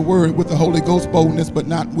preach your word with the Holy Ghost boldness, but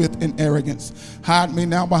not with an arrogance. Hide me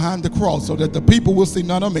now behind the cross so that the people will see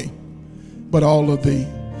none of me, but all of thee.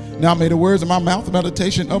 Now may the words of my mouth, the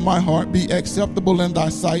meditation of my heart be acceptable in thy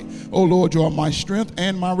sight. O Lord, you are my strength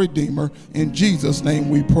and my redeemer. In Jesus' name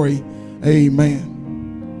we pray. Amen.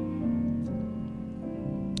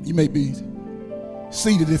 You may be.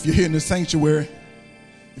 seated if you're here in the sanctuary.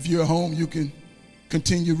 If you're at home, you can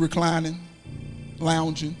continue reclining,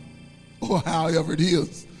 lounging, or however it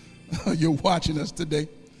is you're watching us today.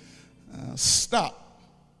 Stop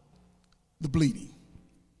the bleeding.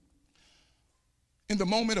 In the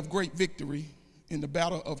moment of great victory in the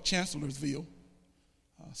Battle of Chancellorsville,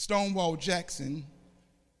 Stonewall Jackson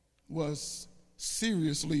was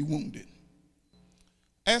seriously wounded.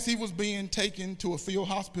 As he was being taken to a field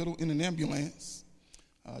hospital in an ambulance,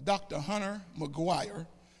 Dr. Hunter McGuire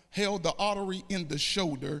held the artery in the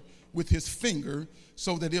shoulder with his finger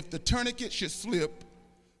so that if the tourniquet should slip,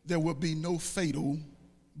 there would be no fatal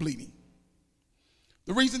bleeding.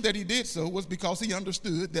 The reason that he did so was because he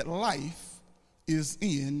understood that life is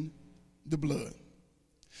in the blood.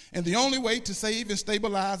 And the only way to save and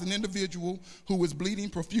stabilize an individual who is bleeding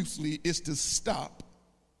profusely is to stop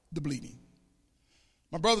the bleeding.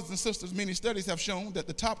 My brothers and sisters, many studies have shown that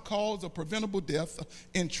the top cause of preventable death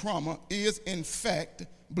in trauma is, in fact,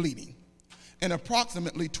 bleeding. And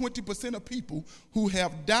approximately 20% of people who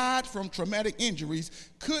have died from traumatic injuries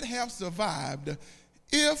could have survived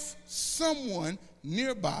if someone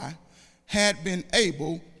nearby had been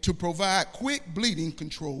able to provide quick bleeding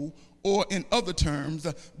control, or in other terms,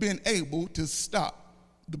 been able to stop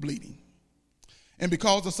the bleeding. And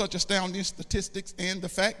because of such astounding statistics and the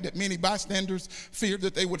fact that many bystanders feared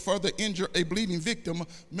that they would further injure a bleeding victim,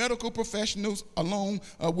 medical professionals, along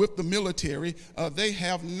with the military, they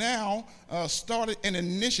have now started an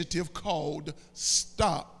initiative called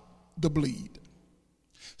Stop the Bleed.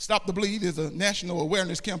 Stop the Bleed is a national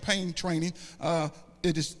awareness campaign training.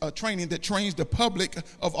 It is a training that trains the public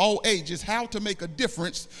of all ages how to make a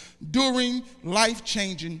difference during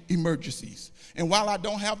life-changing emergencies. And while I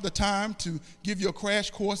don't have the time to give you a crash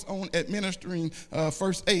course on administering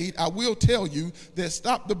first aid, I will tell you that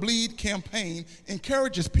Stop the Bleed campaign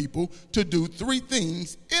encourages people to do 3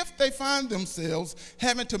 things if they find themselves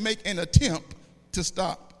having to make an attempt to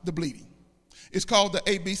stop the bleeding. It's called the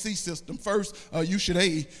ABC system. First, you should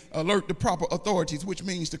alert the proper authorities, which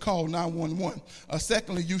means to call 911.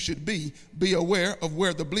 Secondly, you should be aware of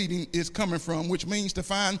where the bleeding is coming from, which means to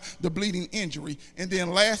find the bleeding injury. And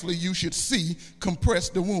then lastly, you should compress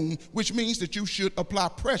the wound, which means that you should apply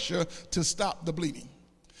pressure to stop the bleeding.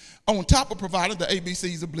 On top of providing the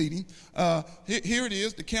ABCs of bleeding, here it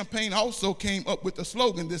is. The campaign also came up with a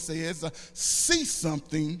slogan that says, see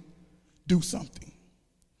something, do something.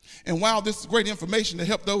 And while this is great information to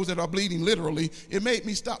help those that are bleeding literally, it made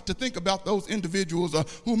me stop to think about those individuals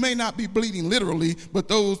who may not be bleeding literally, but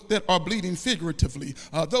those that are bleeding figuratively,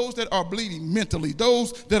 those that are bleeding mentally,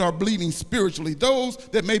 those that are bleeding spiritually, those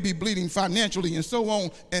that may be bleeding financially, and so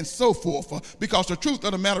on and so forth. Because the truth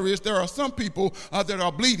of the matter is there are some people that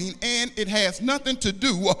are bleeding, and it has nothing to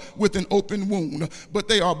do with an open wound, but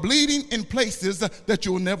they are bleeding in places that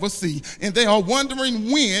you'll never see, and they are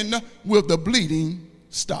wondering, when will the bleeding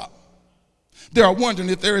stop? They are wondering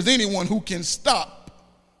if there is anyone who can stop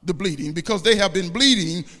the bleeding, because they have been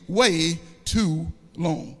bleeding way too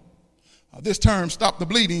long. This term, stop the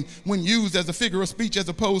bleeding, when used as a figure of speech as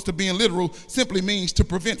opposed to being literal, simply means to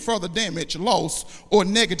prevent further damage, loss, or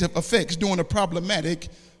negative effects during a problematic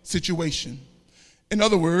situation. In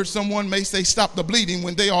other words, someone may say stop the bleeding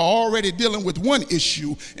when they are already dealing with one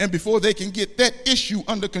issue, and before they can get that issue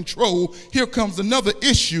under control, here comes another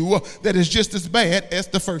issue that is just as bad as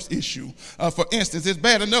the first issue. For instance, it's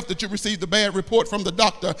bad enough that you received a bad report from the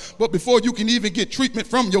doctor, but before you can even get treatment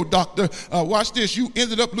from your doctor, watch this, you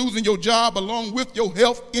ended up losing your job along with your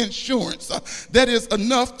health insurance. That is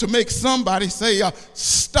enough to make somebody say,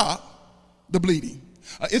 stop the bleeding.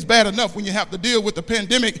 It's bad enough when you have to deal with the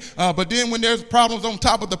pandemic, but then when there's problems on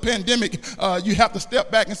top of the pandemic, you have to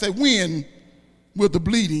step back and say, when will the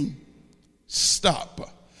bleeding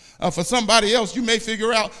stop? For somebody else, you may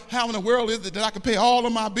figure out, how in the world is it that I can pay all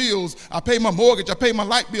of my bills? I pay my mortgage, I pay my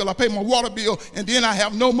light bill, I pay my water bill, and then I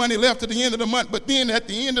have no money left at the end of the month. But then at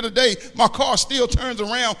the end of the day, my car still turns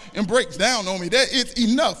around and breaks down on me. That is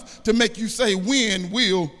enough to make you say, when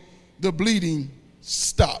will the bleeding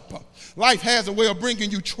stop? Life has a way of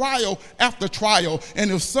bringing you trial after trial,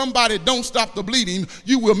 and if somebody don't stop the bleeding,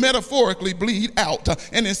 you will metaphorically bleed out.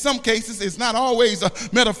 And in some cases, it's not always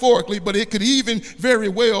metaphorically, but it could even very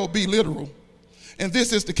well be literal. And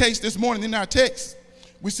this is the case this morning in our text.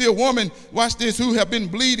 We see a woman, watch this, who have been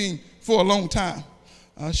bleeding for a long time.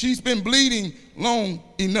 She's been bleeding long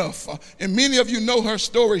enough. And many of you know her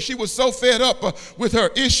story. She was so fed up with her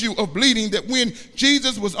issue of bleeding that when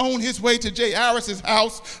Jesus was on his way to Jairus'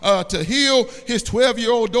 house to heal his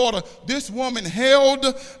 12-year-old daughter, this woman held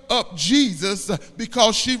up Jesus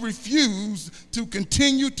because she refused to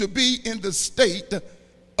continue to be in the state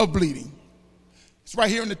of bleeding. It's right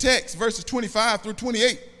here in the text, verses 25 through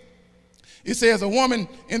 28. It says, a woman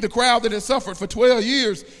in the crowd that had suffered for 12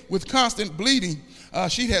 years with constant bleeding.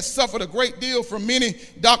 She had suffered a great deal from many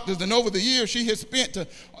doctors, and over the years she had spent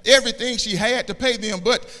everything she had to pay them,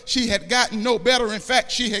 but she had gotten no better. In fact,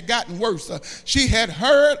 she had gotten worse. She had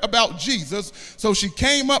heard about Jesus, so she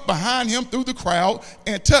came up behind him through the crowd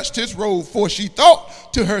and touched his robe, for she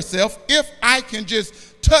thought to herself, if I can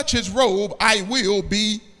just touch his robe, I will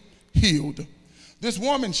be healed. This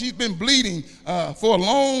woman, she's been bleeding for a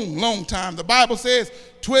long, long time. The Bible says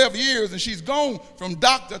 12 years, and she's gone from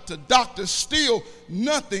doctor to doctor. Still,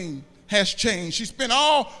 nothing has changed. She spent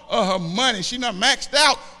all of her money. She done maxed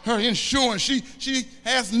out her insurance. She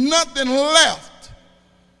has nothing left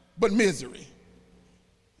but misery.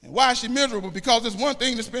 And why is she miserable? Because it's one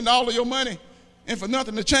thing to spend all of your money and for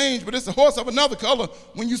nothing to change, but it's a horse of another color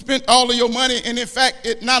when you spent all of your money, and in fact,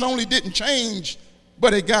 it not only didn't change,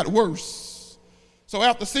 but it got worse. So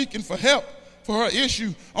after seeking for help for her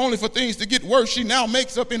issue, only for things to get worse, she now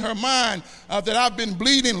makes up in her mind that I've been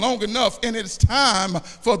bleeding long enough, and it's time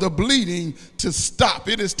for the bleeding to stop.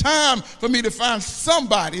 It is time for me to find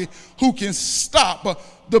somebody who can stop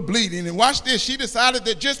the bleeding. And watch this. She decided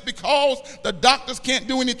that just because the doctors can't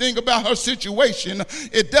do anything about her situation,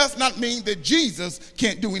 it does not mean that Jesus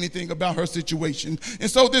can't do anything about her situation. And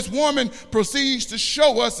so this woman proceeds to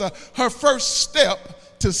show us her first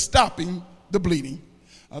step to stopping the bleeding.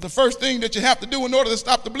 The first thing that you have to do in order to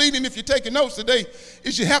stop the bleeding, if you're taking notes today,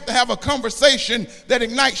 is you have to have a conversation that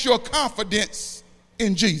ignites your confidence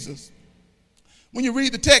in Jesus. When you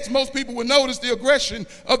read the text, most people will notice the aggression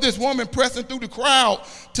of this woman pressing through the crowd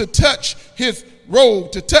to touch his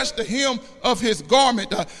robe, to touch the hem of his garment.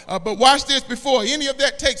 But watch this, before any of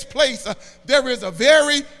that takes place, there is a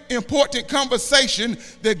very important conversation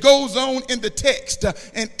that goes on in the text.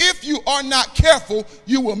 And if you are not careful,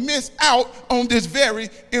 you will miss out on this very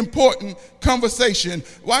important conversation.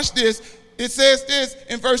 Watch this. It says this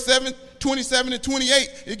in verse 27 and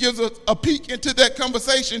 28. It gives us a peek into that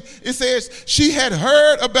conversation. It says, she had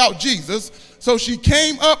heard about Jesus, so she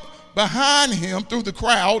came up behind him through the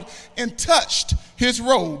crowd and touched his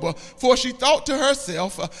robe. For she thought to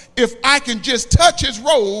herself, if I can just touch his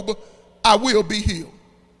robe, I will be healed.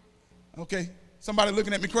 Okay, somebody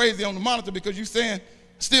looking at me crazy on the monitor because you saying,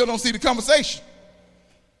 still don't see the conversation.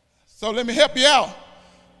 So let me help you out.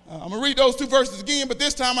 I'm going to read those two verses again, but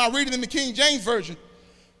this time I'll read it in the King James Version.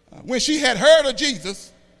 When she had heard of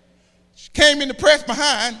Jesus, she came in the press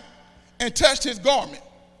behind and touched his garment.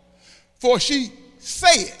 For she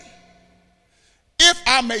said, if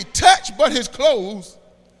I may touch but his clothes,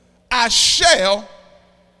 I shall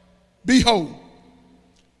be whole.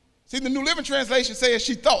 See, the New Living Translation says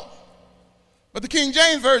she thought, but the King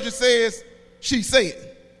James Version says she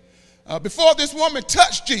said. Before this woman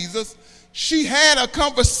touched Jesus, she had a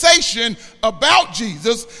conversation about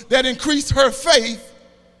Jesus that increased her faith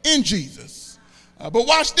in Jesus. But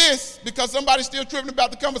watch this, because somebody's still tripping about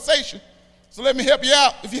the conversation. So let me help you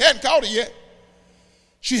out if you hadn't caught it yet.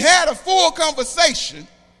 She had a full conversation,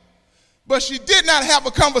 but she did not have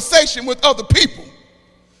a conversation with other people.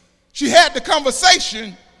 She had the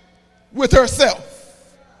conversation with herself.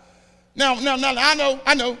 Now,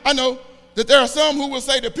 I know that there are some who will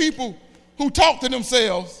say that people who talk to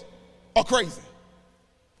themselves are crazy.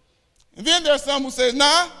 And then there are some who say,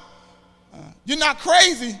 nah, you're not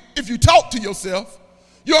crazy if you talk to yourself.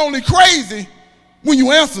 You're only crazy when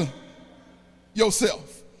you answer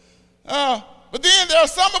yourself. But then there are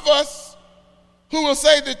some of us who will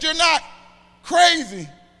say that you're not crazy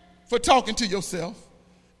for talking to yourself,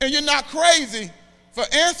 and you're not crazy for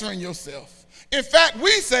answering yourself. In fact,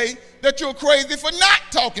 we say that you're crazy for not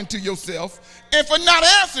talking to yourself and for not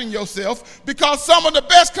answering yourself, because some of the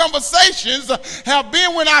best conversations have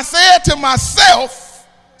been when I said to myself,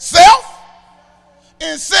 self,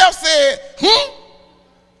 and self said,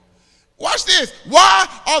 Watch this. Why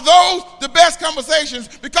are those the best conversations?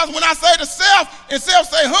 Because when I say to self and self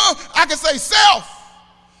say, I can say, self,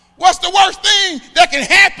 what's the worst thing that can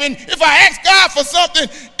happen if I ask God for something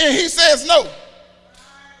and he says no?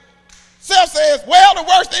 Self says, well, the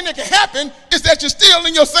worst thing that can happen is that you're still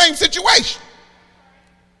in your same situation.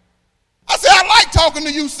 I said, I like talking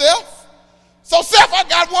to you, self. So self, I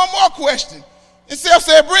got one more question. And self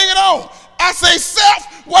said, bring it on. I say,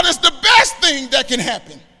 self, what is the best thing that can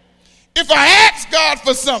happen if I ask God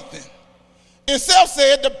for something? And self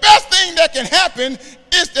said, the best thing that can happen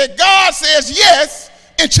is that God says yes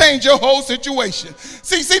and change your whole situation.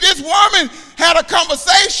 See, this woman had a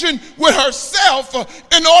conversation with herself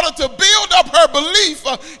in order to build up her belief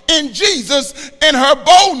in Jesus and her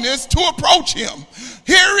boldness to approach him.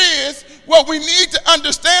 Here is what we need to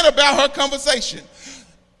understand about her conversation.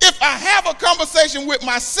 if I have a conversation with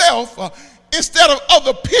myself instead of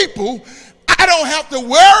other people, I don't have to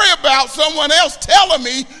worry about someone else telling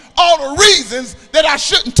me all the reasons that I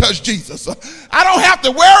shouldn't touch Jesus. I don't have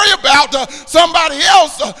to worry about somebody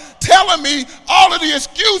else telling me all of the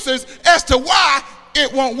excuses as to why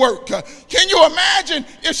it won't work. Can you imagine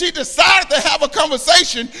if she decided to have a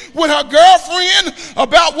conversation with her girlfriend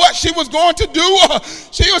about what she was going to do?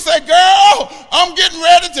 She would say, girl, I'm getting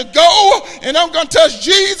ready to go and I'm going to touch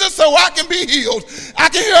Jesus so I can be healed. I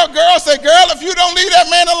can hear a girl say, girl, if you don't leave that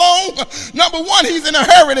man alone, number one, he's in a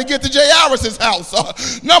hurry to get to Jay Iris's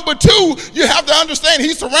house. Number two, you have to understand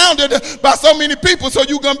he's surrounded by so many people, so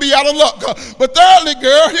you're going to be out of luck. But thirdly,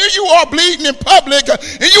 girl, here you are bleeding in public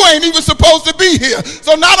and you ain't even supposed to be here.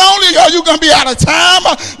 So not only are you going to be out of time,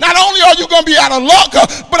 not only are you going to be out of luck,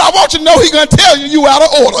 but I want you to know he's going to tell you out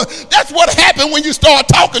of order. That's what happened when you start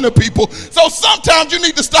talking to people. So sometimes you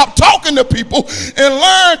need to stop talking to people and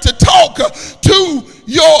learn to talk to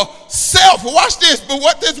yourself. Watch this. But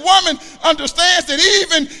what this woman understands, that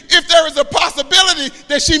even if there is a possibility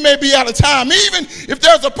that she may be out of time, even if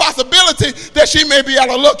there's a possibility that she may be out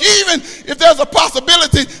of luck, even if there's a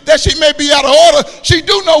possibility that she may be out of order, she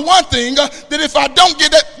do know one thing, that if I don't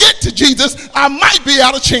get to Jesus, I might be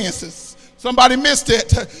out of chances. Somebody missed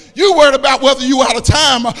it. You worried about whether you out of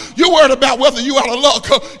time. You worried about whether you out of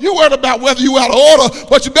luck. You worried about whether you out of order.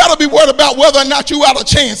 But you better be worried about whether or not you out of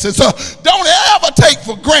chances. Don't ever take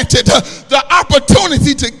for granted the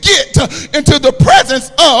opportunity to get into the presence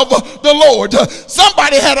of the Lord.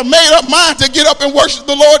 Somebody had a made up mind to get up and worship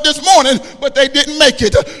the Lord this morning, but they didn't make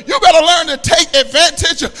it. You better learn to take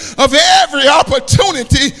advantage of every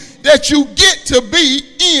opportunity that you get to be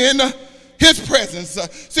in his presence.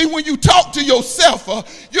 See, when you talk to yourself,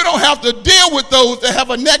 you don't have to deal with those that have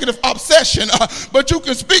a negative obsession, but you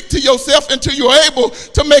can speak to yourself until you're able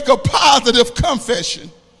to make a positive confession.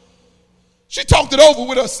 She talked it over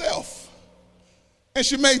with herself, and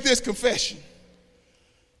she made this confession.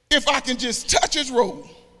 If I can just touch his robe,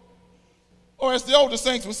 or as the older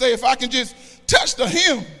saints would say, if I can just touch the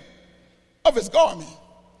hem of his garment,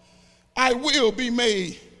 I will be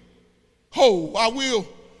made whole. I will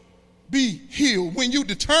be healed. When you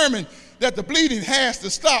determine that the bleeding has to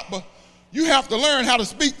stop, you have to learn how to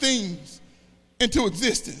speak things into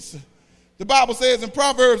existence. The Bible says in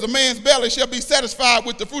Proverbs, a man's belly shall be satisfied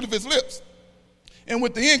with the fruit of his lips, and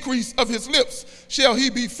with the increase of his lips shall he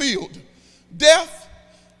be filled. Death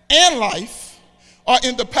and life are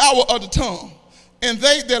in the power of the tongue, and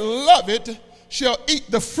they that love it shall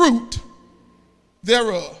eat the fruit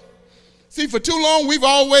thereof. See, for too long, we've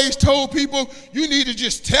always told people, you need to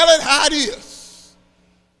just tell it how it is.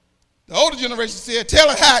 The older generation said, tell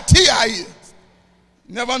it how it is.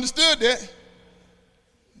 Never understood that.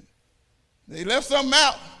 They left something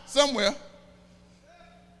out somewhere.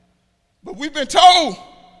 But we've been told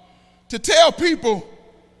to tell people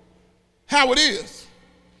how it is.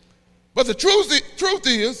 But the truth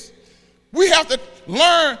is, we have to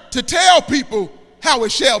learn to tell people how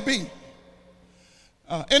it shall be.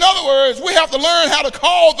 In other words, we have to learn how to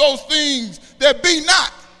call those things that be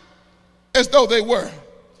not as though they were.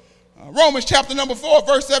 Romans chapter number 4,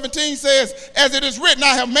 verse 17 says, as it is written,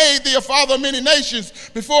 I have made thee a father of many nations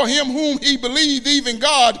before him whom he believed, even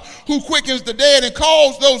God, who quickens the dead and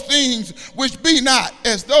calls those things which be not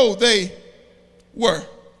as though they were.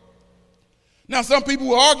 Now, some people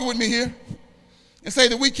will argue with me here and say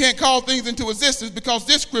that we can't call things into existence because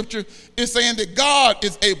this scripture is saying that God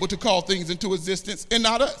is able to call things into existence and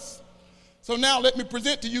not us. So now let me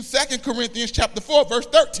present to you 2 Corinthians chapter 4, verse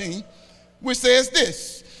 13, which says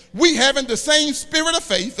this: we having the same spirit of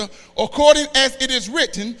faith, according as it is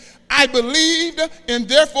written, I believed and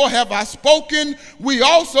therefore have I spoken. We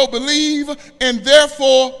also believe and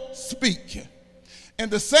therefore speak. In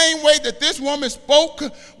the same way that this woman spoke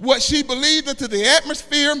what she believed into the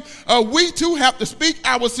atmosphere, we too have to speak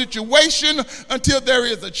our situation until there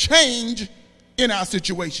is a change in our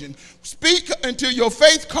situation. Speak until your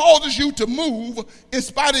faith causes you to move in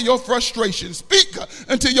spite of your frustration. Speak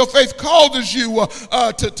until your faith causes you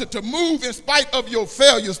to move in spite of your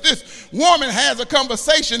failures. This woman has a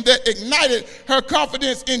conversation that ignited her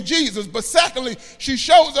confidence in Jesus. But secondly, she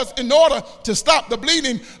shows us in order to stop the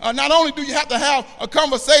bleeding, not only do you have to have a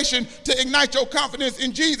conversation to ignite your confidence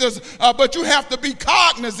in Jesus, but you have to be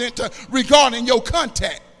cognizant regarding your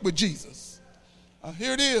contact with Jesus.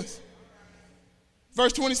 Here it is.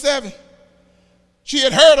 Verse 27, she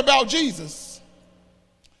had heard about Jesus,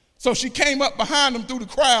 so she came up behind him through the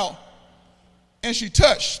crowd and she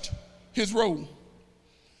touched his robe.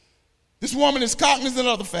 This woman is cognizant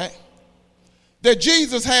of the fact that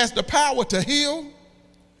Jesus has the power to heal,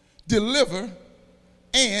 deliver,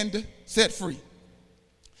 and set free.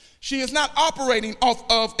 She is not operating off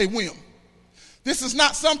of a whim. This is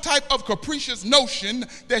not some type of capricious notion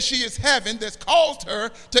that she is having that's caused her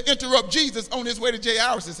to interrupt Jesus on his way to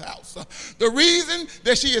Jairus' house. The reason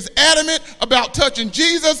that she is adamant about touching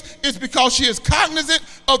Jesus is because she is cognizant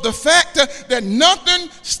of the fact that nothing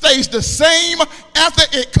stays the same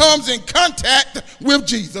after it comes in contact with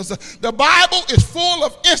Jesus. The Bible is full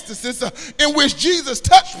of instances in which Jesus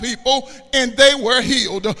touched people and they were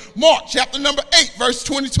healed. Mark chapter number 8, verse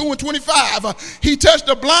 22 and 25. He touched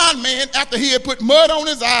a blind man after he had put mud on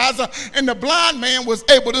his eyes, and the blind man was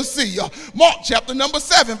able to see. Mark chapter number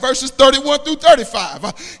 7, verses 31 through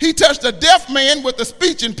 35. He touched a deaf man with a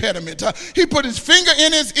speech impediment. He put his finger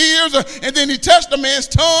in his ears, and then he touched the man's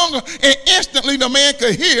tongue, and instantly the man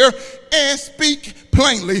could hear and speak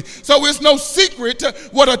plainly. So it's no secret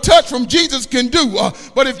what a touch from Jesus can do.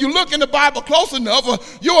 But if you look in the Bible close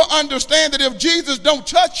enough, you'll understand that if Jesus don't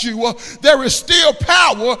touch you, there is still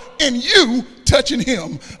power in you touching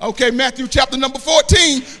him. Okay, Matthew chapter number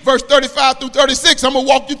 14, verse 35 through 36. I'm going to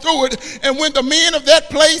walk you through it. And when the men of that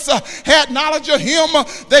place had knowledge of him,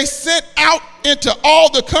 they sent out into all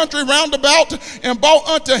the country round about and brought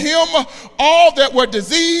unto him all that were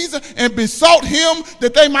diseased and besought him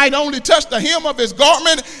that they might only touch the hem of his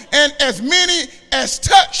garment, and as many as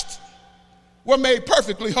touched were made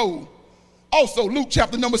perfectly whole. Also, Luke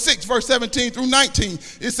chapter number 6, verse 17 through 19,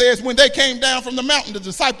 it says, when they came down from the mountain, the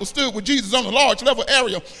disciples stood with Jesus on a large level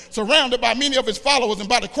area, surrounded by many of his followers and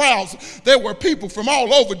by the crowds. There were people from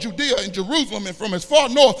all over Judea and Jerusalem and from as far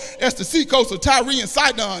north as the seacoast of Tyre and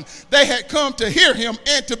Sidon. They had come to hear him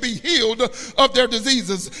and to be healed of their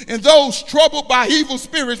diseases. And those troubled by evil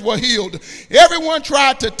spirits were healed. Everyone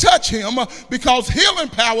tried to touch him because healing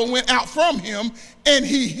power went out from him, and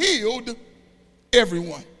he healed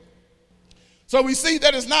everyone. So we see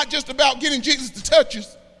that it's not just about getting Jesus to touch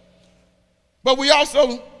us, but we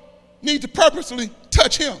also need to purposely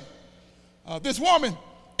touch him. This woman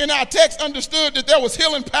in our text understood that there was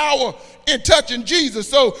healing power in touching Jesus,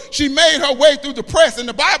 so she made her way through the press, and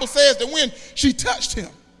the Bible says that when she touched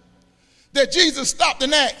him, that Jesus stopped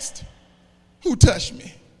and asked, who touched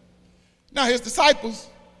me? Now his disciples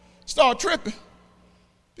started tripping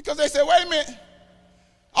because they said, wait a minute,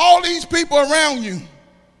 all these people around you,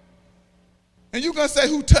 and you're going to say,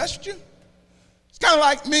 who touched you? It's kind of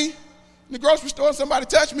like me in the grocery store and somebody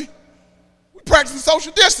touched me. We practicing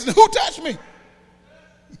social distancing. Who touched me?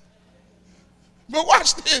 But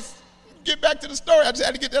watch this. Get back to the story. I just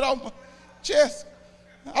had to get that off my chest.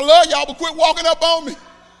 I love y'all, but quit walking up on me.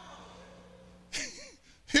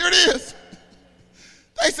 Here it is.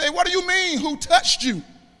 They say, what do you mean, who touched you?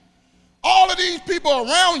 All of these people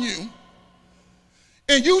around you,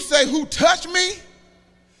 and you say, who touched me?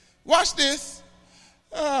 Watch this.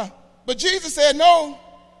 But Jesus said, no,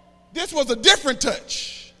 this was a different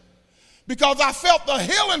touch because I felt the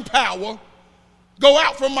healing power go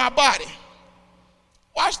out from my body.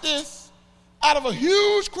 Watch this. Out of a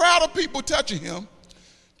huge crowd of people touching him,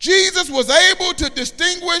 Jesus was able to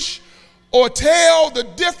distinguish or tell the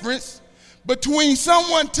difference between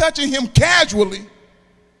someone touching him casually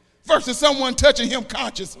versus someone touching him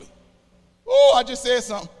consciously. Oh, I just said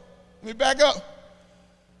something. Let me back up.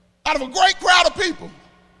 Out of a great crowd of people,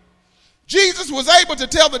 Jesus was able to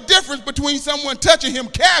tell the difference between someone touching him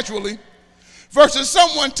casually versus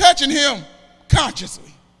someone touching him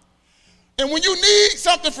consciously. And when you need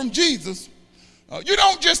something from Jesus, you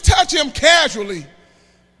don't just touch him casually,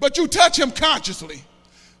 but you touch him consciously.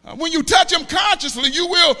 When you touch him consciously, you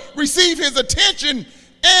will receive his attention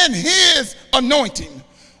and his anointing.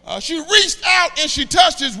 She reached out and she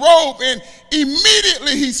touched his robe, and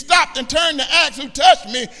immediately he stopped and turned to ask, who touched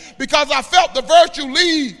me? Because I felt the virtue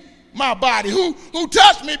leave my body. Who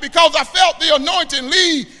touched me? Because I felt the anointing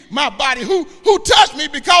leave my body. Who touched me?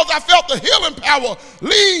 Because I felt the healing power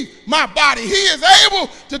leave my body. He is able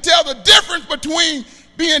to tell the difference between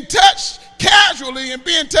being touched casually and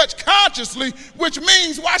being touched consciously, which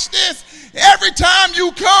means, watch this, every time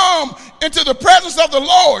you come into the presence of the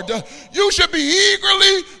Lord, you should be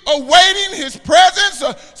eagerly awaiting his presence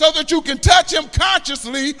so that you can touch him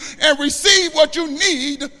consciously and receive what you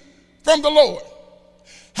need from the Lord.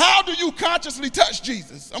 How do you consciously touch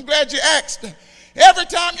Jesus? I'm glad you asked. Every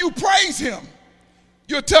time you praise him,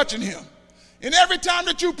 you're touching him. And every time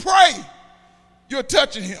that you pray, you're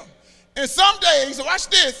touching him. And some days, watch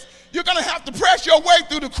this, You're going to have to press your way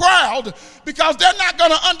through the crowd because they're not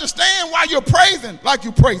going to understand why you're praising like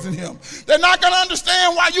you're praising him. They're not going to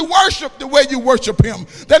understand why you worship the way you worship him.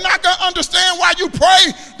 They're not going to understand why you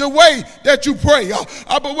pray the way that you pray.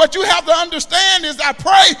 But what you have to understand is I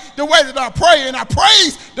pray the way that I pray, and I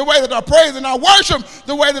praise the way that I praise, and I worship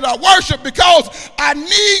the way that I worship because I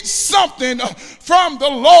need something from the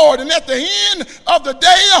Lord. And at the end of the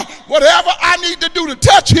day, whatever I need to do to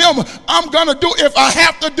touch him, I'm going to do. If I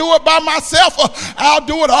have to do it by myself, I'll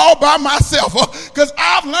do it all by myself because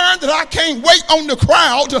I've learned that I can't wait on the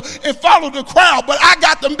crowd and follow the crowd, but I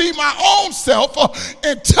got to be my own self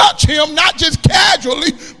and touch him, not just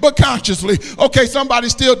casually, but consciously. Okay, somebody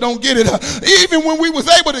still don't get it. Even when we was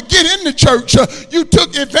able to get in the church, you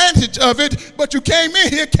took advantage of it, but you came in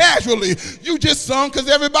here casually. You just sung because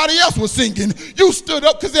everybody else was singing. You stood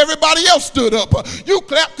up because everybody else stood up. You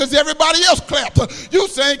clapped because everybody else clapped. You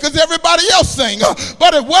sang because everybody else sang.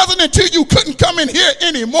 But it wasn't until you couldn't come in here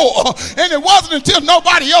anymore, and it wasn't until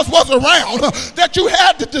nobody else was around that you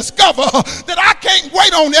had to discover that I can't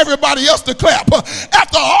wait on everybody else to clap.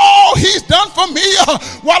 After all he's done for me,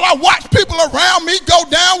 while I watch people around me go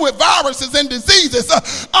down with viruses and diseases,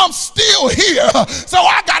 I'm still here. So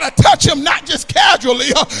I got to touch him not just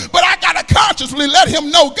casually, but I got to consciously let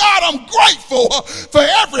him know, God, I'm grateful for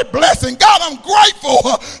every blessing. God, I'm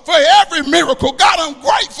grateful for every miracle. God, I'm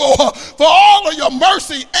grateful for all of your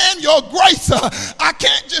mercy and your grace. I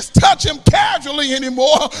can't just touch him casually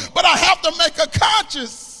anymore, but I have to make a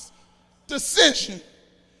conscious decision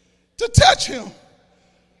to touch him.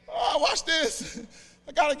 Oh, watch this.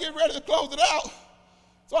 I got to get ready to close it out,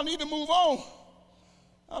 so I need to move on.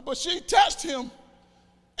 But she touched him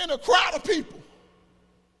in a crowd of people,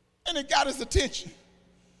 and it got his attention.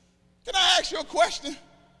 Can I ask you a question?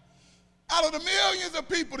 Out of the millions of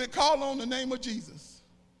people that call on the name of Jesus,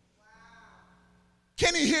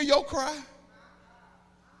 can he hear your cry?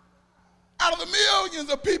 Out of the millions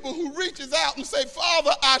of people who reaches out and say,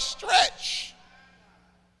 Father, I stretch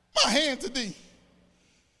my hand to thee,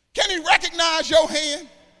 can he recognize your hand?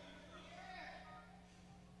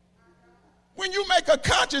 When you make a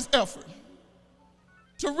conscious effort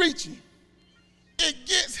to reach him, it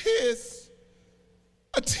gets his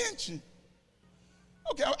attention.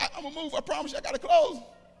 Okay, I'm going to move. I promise you I got to close.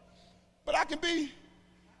 But I can be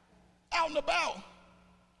out and about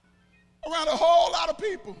around a whole lot of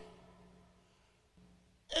people.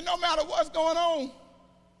 And no matter what's going on,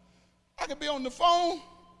 I can be on the phone.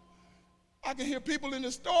 I can hear people in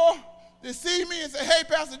the store that see me and say, hey,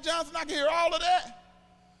 Pastor Johnson, I can hear all of that.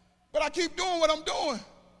 But I keep doing what I'm doing.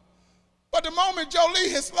 But the moment Jolie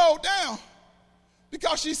has slowed down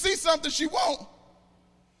because she sees something she wants,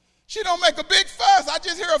 she don't make a big fuss. I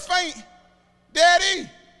just hear a faint, Daddy.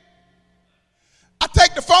 I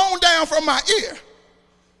take the phone down from my ear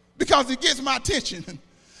because it gets my attention.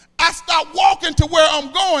 I stop walking to where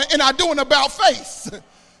I'm going and I do an about face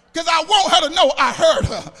because I want her to know I heard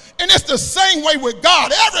her. And it's the same way with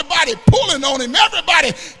God. Everybody pulling on him,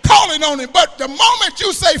 everybody calling on him. But the moment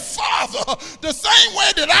you say, Father, the same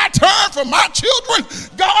way that I turn for my children,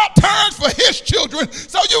 God turns for his children.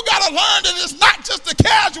 So you got to learn that it's not just a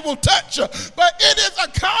casual touch, but it is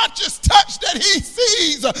a conscious touch that he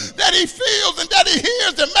sees, that he feels, and that he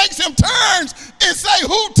hears that makes him turn and say,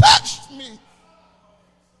 who touched me?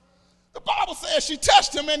 The Bible says she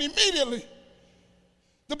touched him and immediately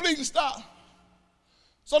the bleeding stopped.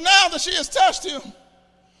 So now that she has touched him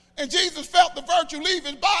and Jesus felt the virtue leave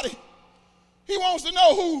his body, he wants to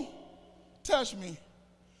know who touched me.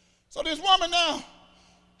 So this woman now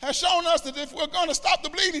has shown us that if we're going to stop the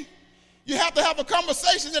bleeding, you have to have a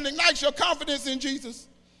conversation that ignites your confidence in Jesus.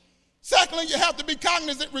 Secondly, you have to be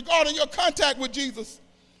cognizant regarding your contact with Jesus.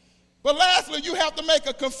 But lastly, you have to make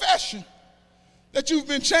a confession that you've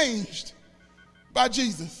been changed by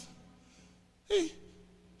Jesus.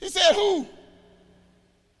 He said, who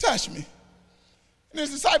touched me? And his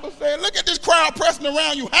disciples said, look at this crowd pressing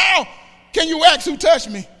around you. How can you ask who touched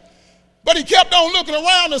me? But he kept on looking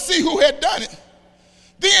around to see who had done it.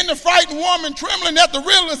 Then the frightened woman, trembling at the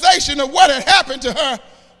realization of what had happened to her,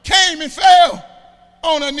 came and fell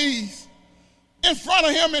on her knees in front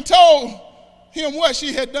of him and told him what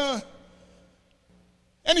she had done.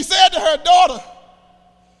 And he said to her, daughter,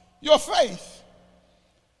 your faith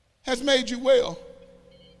has made you well.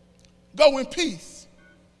 Go in peace.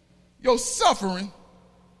 Your suffering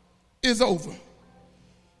is over.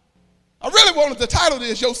 I really wanted to title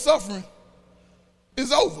this, Your Suffering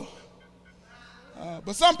is Over.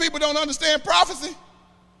 But some people don't understand prophecy.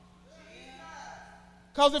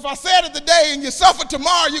 Because if I said it today and you suffer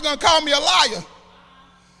tomorrow, you're going to call me a liar.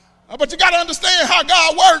 But you got to understand how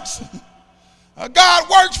God works. God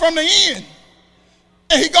works from the end,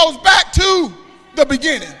 and he goes back to the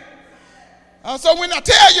beginning. So when I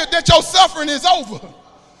tell you that your suffering is over,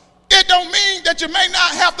 it don't mean that you may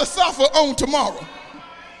not have to suffer on tomorrow.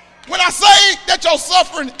 When I say that your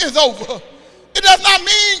suffering is over, it does not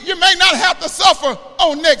mean you may not have to suffer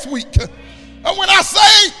on next week. And when I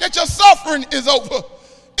say that your suffering is over,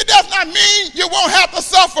 it does not mean you won't have to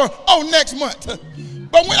suffer on next month.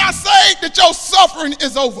 But when I say that your suffering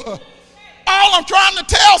is over, all I'm trying to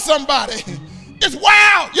tell somebody is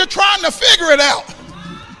while you're trying to figure it out,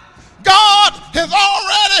 God has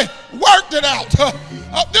already worked it out.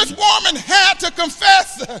 This woman had to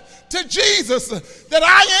confess to Jesus that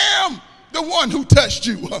I am the one who touched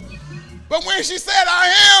you. But when she said,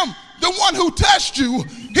 I am the one who touched you,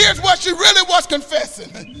 here's what she really was confessing.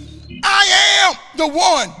 I am the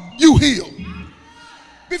one you healed.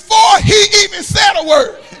 Before he even said a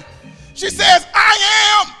word, she says,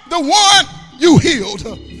 I am the one you healed.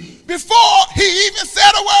 Before he even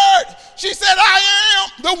said a word, she said, I am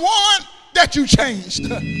the one that you changed.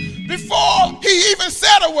 Before he even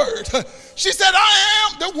said a word, she said, I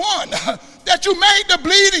am the one that you made the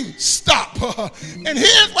bleeding stop. And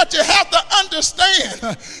here's what you have to understand,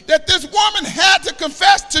 that this woman had to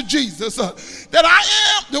confess to Jesus that I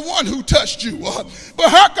am the one who touched you. But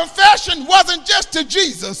her confession wasn't just to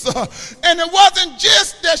Jesus, and it wasn't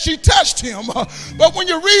just that she touched him. But when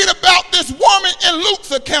you read about this woman in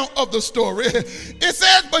Luke's account of the story, it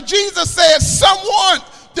says, but Jesus said, someone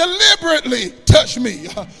deliberately touched me,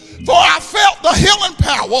 for I felt the healing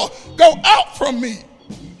power go out from me.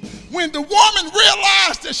 When the woman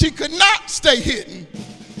realized that she could not stay hidden,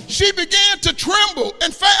 she began to tremble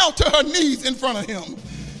and fell to her knees in front of him.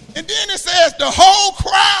 And then it says the whole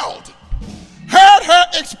crowd heard her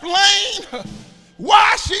explain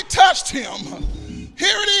why she touched him.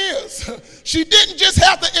 Here it is. She didn't just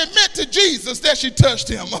have to admit to Jesus that she touched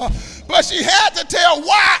him, but she had to tell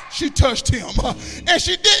why she touched him. And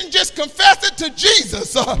she didn't just confess it to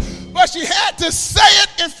Jesus, but she had to say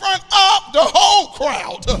it in front of the whole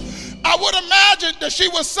crowd. I would imagine that she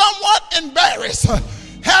was somewhat embarrassed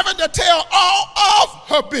having to tell all of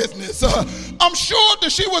her business. I'm sure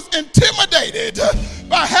that she was intimidated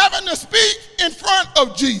by having to speak in front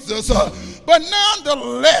of Jesus. But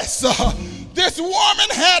nonetheless, this woman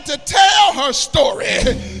had to tell her story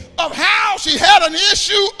of how she had an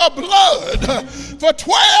issue of blood for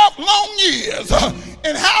 12 long years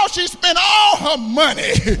and how she spent all her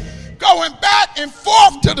money going back and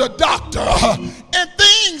forth to the doctor, and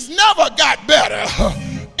things never got better.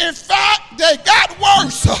 In fact, they got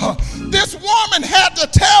worse. This woman had to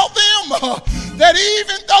tell them that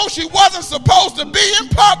even though she wasn't supposed to be in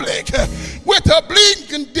public with her bleeding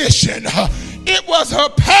condition, it was her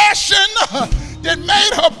passion that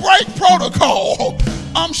made her break protocol.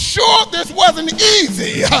 I'm sure this wasn't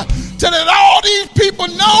easy to let all these people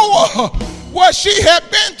know what she had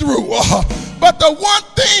been through. But the one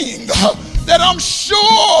thing that I'm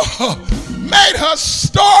sure made her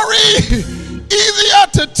story easier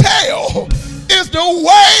to tell is the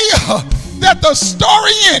way that the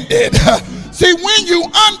story ended. See, when you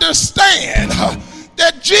understand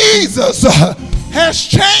that Jesus has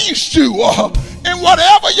changed you, and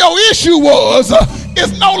whatever your issue was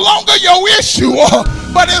is no longer your issue,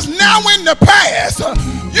 but is now in the past,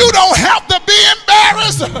 you don't have to be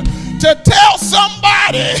embarrassed to tell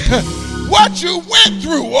somebody what you went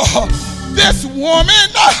through. This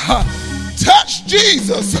woman touched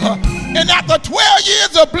Jesus, and after 12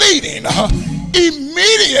 years of bleeding,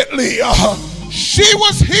 immediately she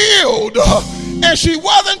was healed. And she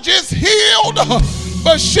wasn't just healed,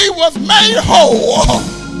 but she was made whole.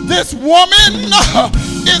 This woman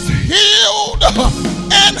is healed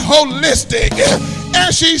and holistic,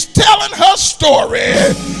 and she's telling her story.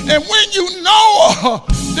 And when you know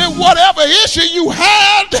that whatever issue you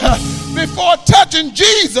had before touching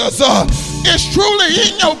Jesus is truly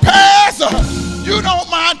in your past, you don't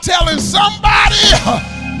mind telling somebody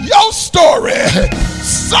your story.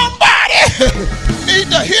 Somebody need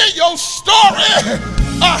to hear your story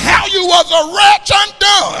of how you was a wretch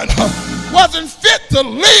undone, wasn't fit to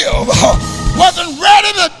live, wasn't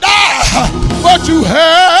ready to die, but you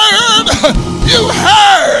heard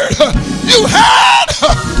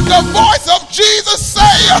the voice of Jesus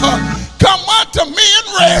say, come unto me and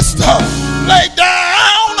rest. Lay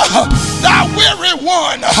down thy weary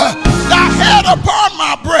one, thy head upon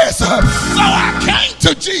my breast. So I came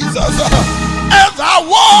to Jesus as I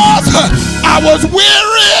was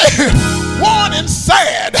weary, worn and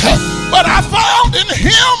sad, but I found in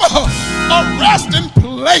him a resting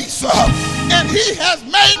place, and he has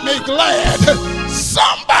made me glad.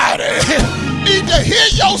 Somebody need to hear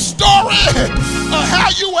your story of how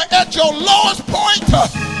you were at your lowest point,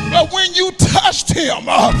 but when you touched him,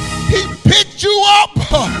 he picked you up,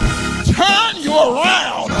 turned you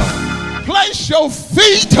around, place your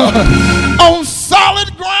feet on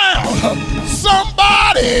solid ground.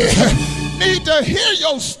 Somebody need to hear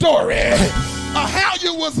your story of how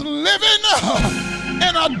you was living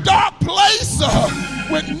in a dark place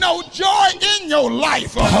with no joy in your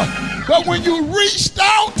life. But when you reached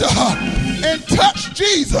out and touched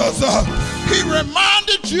Jesus, he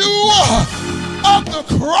reminded you of the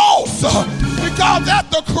cross, because at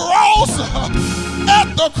the cross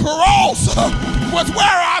was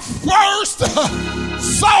where I first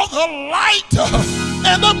saw the light,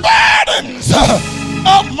 and the burdens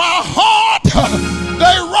of my heart,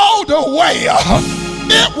 they rolled away.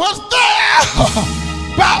 It was there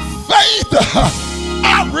by faith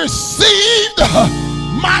I received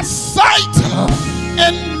my sight,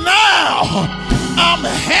 and now I'm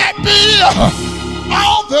happy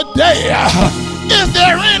all the day. Is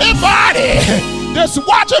there anybody that's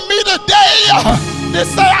watching me today that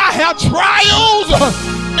say I have trials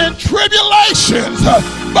and tribulations,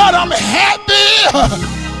 but I'm happy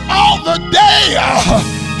all the day?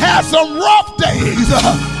 Have some rough days,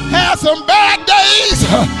 have some bad days,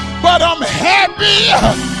 but I'm happy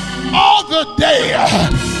all the day.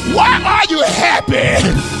 Why are you happy?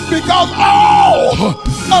 Because all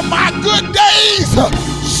of my good days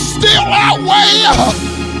still outweigh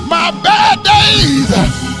my bad days,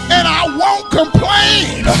 and I won't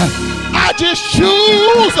complain. I just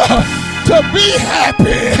choose to be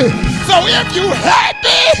happy. So if you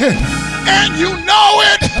happy and you know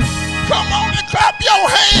it, come on and clap your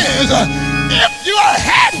hands. If you're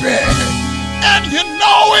happy and you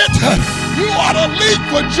know it, you ought to leap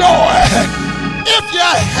for joy. If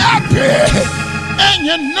you're happy and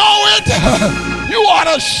you know it, you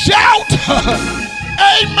ought to shout,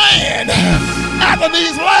 amen. After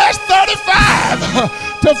these last 35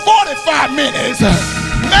 to 45 minutes,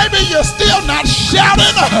 maybe you're still not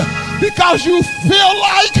shouting because you feel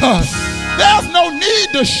like there's no need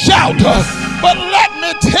to shout. But let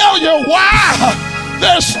me tell you why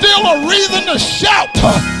there's still a reason to shout.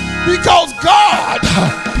 Because God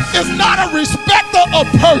is not a respecter of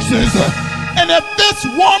persons. And if this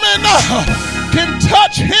woman can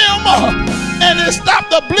touch him and it stop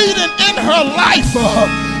the bleeding in her life,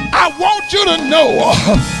 I want you to know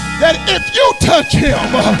that if you touch him,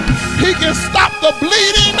 he can stop the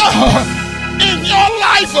bleeding in your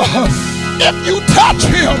life. If you touch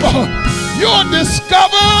him, you'll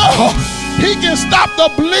discover he can stop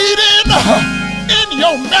the bleeding in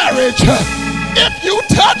your marriage. If you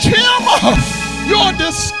touch him, you'll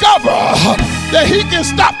discover that he can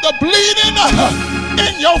stop the bleeding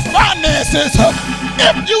in your finances.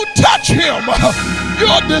 If you touch him,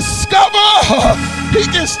 you'll discover he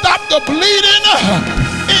can stop the bleeding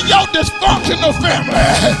in your dysfunctional family.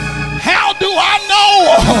 How do I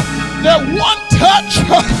know that one touch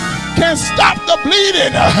can stop the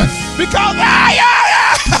bleeding? Because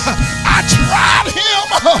I tried him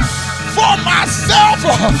for myself,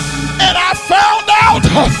 and I found out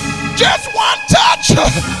just one touch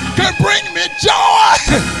can bring me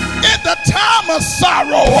joy in the time of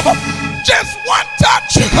sorrow. Just one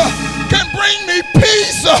touch can bring me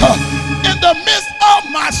peace in the midst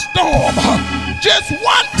of my storm. Just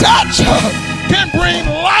one touch can bring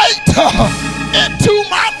light into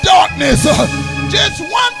my darkness. Just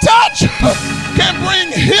one touch can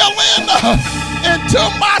bring healing into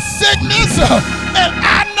my sickness. And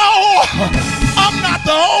I know I'm not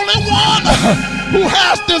the only one who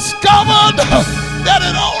has discovered that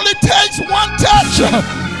it only takes one touch.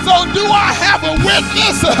 So do I have a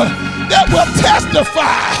witness that will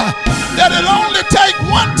testify that it only takes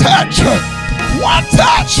one touch? One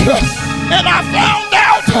touch. And I found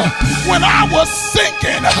out when I was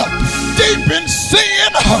sinking deep in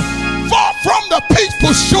sin, far from the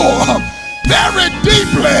peaceful shore, very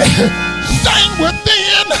deeply stained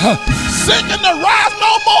within, sinking to rise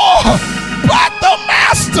no more. But the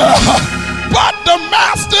master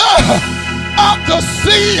of the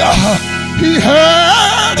sea, he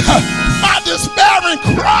heard my despairing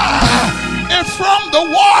cry, and from the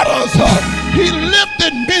waters he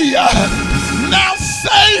lifted me. Now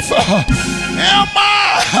safe am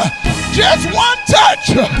I. Just one touch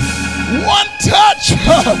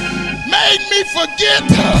made me forget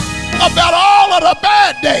about all of the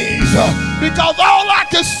bad days, because all I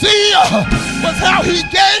could see was how he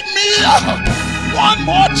gave me one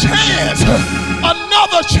more chance,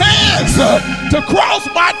 another chance to cross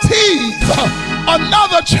my T's,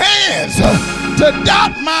 another chance to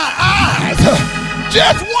dot my I's.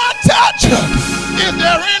 Just one touch Is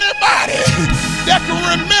there anybody that can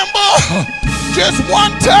remember just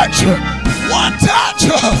one touch? One touch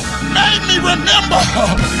made me remember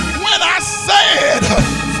when I said,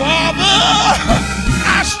 Father,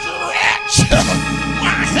 I stretch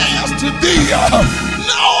my hands to thee.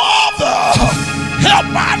 No other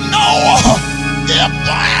help I know. If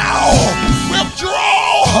thou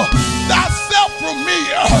withdraw thyself from me,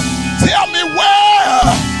 tell me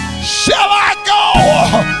where shall I go?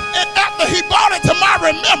 And after he brought it to my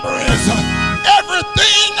remembrance,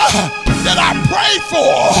 everything that I prayed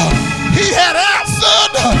for, he had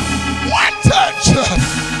answered. One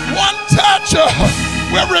touch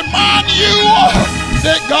will remind you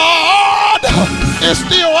that God is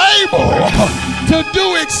still able to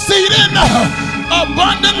do exceeding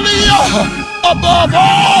abundantly above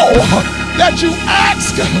all that you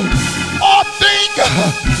ask or think.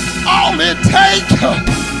 All it takes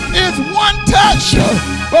is one touch.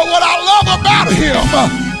 But what I love about him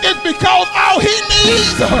is because all he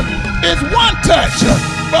needs is one touch.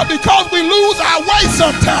 But because we lose our way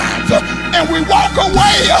sometimes and we walk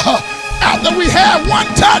away after we have one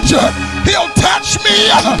touch, he'll touch me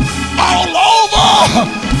all over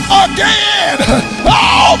again,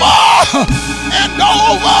 over and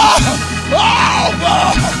over, over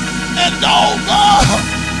and over.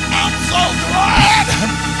 I'm so glad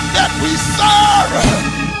that we serve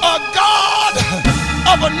a God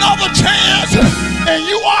of another chance, and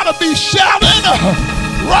you ought to be shouting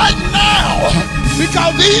right now,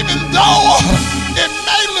 because even though it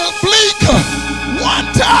may look bleak, one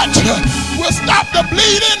touch will stop the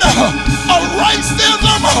bleeding of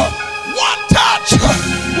racism. One touch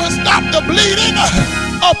will stop the bleeding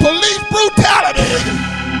of police brutality.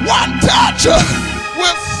 One touch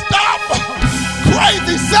will stop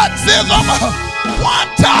crazy sexism. One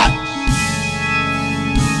touch.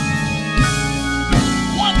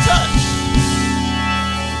 One touch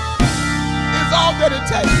is all that it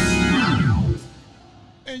takes.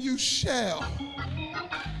 And you shall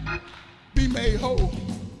be made whole.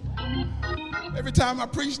 Every time I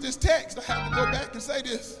preach this text, I have to go back and say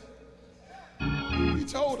this. He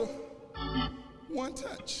told her, one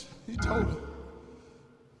touch. He told her,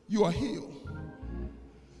 you are healed.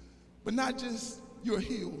 But not just you're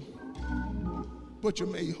healed, but you're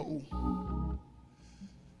made whole.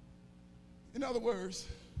 In other words,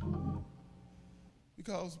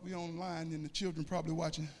 because we online and the children probably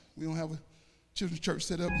watching, we don't have a children's church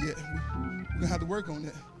set up yet. We're gonna have to work on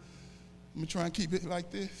that. I'm gonna try and keep it like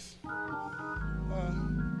this.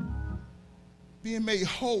 Being made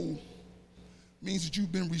whole means that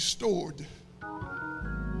you've been restored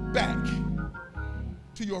back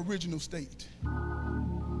to your original state,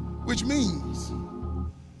 which means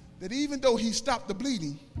that even though he stopped the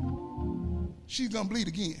bleeding, she's gonna bleed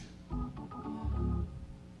again.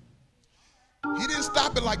 He didn't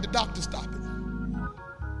stop it like the doctor stopped it.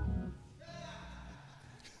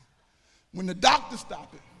 When the doctor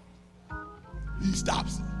stopped it, he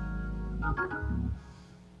stops it.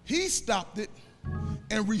 He stopped it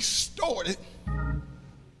and restored it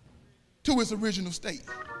to its original state,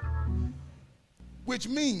 which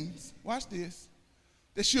means, watch this,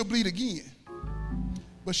 that she'll bleed again,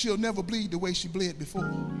 but she'll never bleed the way she bled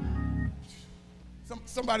before.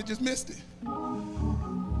 Somebody just missed it.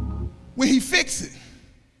 When he fixes it,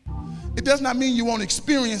 it does not mean you won't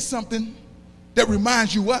experience something that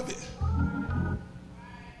reminds you of it.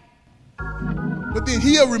 But then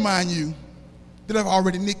he'll remind you that I've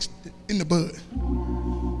already nicked it in the bud.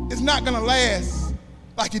 It's not gonna last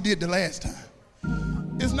like it did the last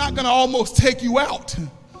time. It's not gonna almost take you out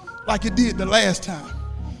like it did the last time.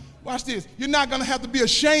 Watch this. You're not gonna have to be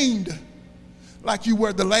ashamed like you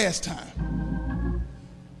were the last time.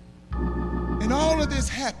 And all of this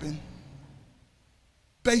happened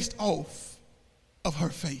based off of her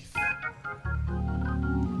faith.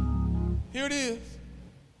 Here it is.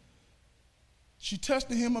 She touched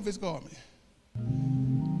the hem of his garment.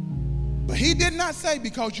 But he did not say,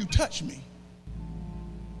 because you touched me.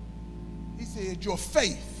 He said, your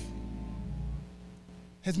faith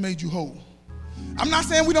has made you whole. I'm not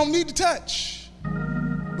saying we don't need to touch,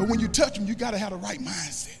 but when you touch him, you got to have the right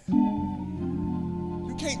mindset.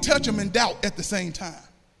 You can't touch him and doubt at the same time.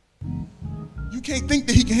 You can't think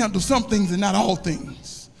that he can handle some things and not all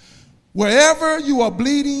things. Wherever you are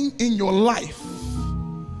bleeding in your life,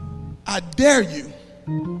 I dare you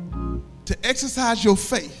to exercise your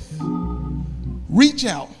faith. Reach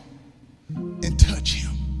out and touch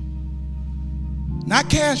him. Not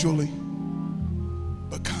casually,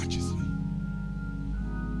 but consciously.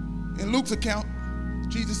 In Luke's account,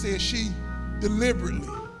 Jesus said she deliberately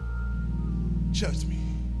touched me.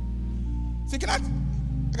 See, I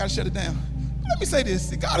gotta shut it down. Let me say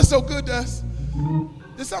this. God is so good to us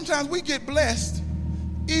that sometimes we get blessed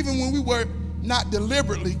even when we were not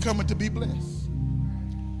deliberately coming to be blessed.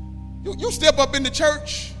 You step up in the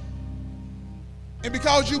church, and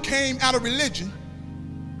because you came out of religion,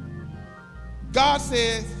 God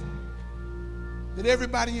says that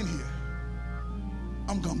everybody in here,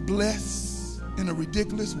 I'm going to bless in a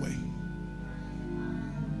ridiculous way.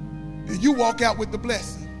 And you walk out with the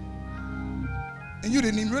blessing, and you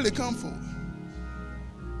didn't even really come for it.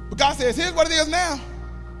 But God says, here's what it is now.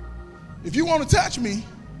 If you want to touch me,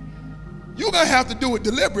 you're going to have to do it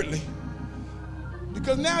deliberately.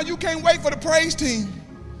 Because now you can't wait for the praise team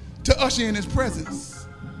to usher in his presence.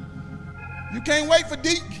 You can't wait for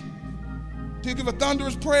Deke to give a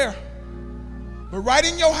thunderous prayer. But right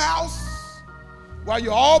in your house, while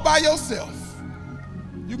you're all by yourself,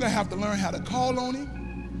 you're going to have to learn how to call on him.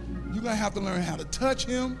 You're going to have to learn how to touch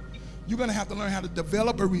him. You're going to have to learn how to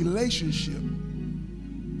develop a relationship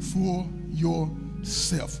for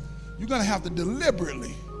yourself. You're going to have to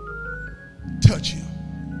deliberately touch him.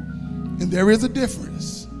 And there is a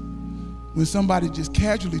difference when somebody just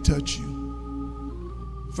casually touch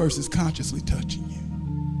you versus consciously touching you.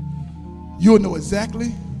 You'll know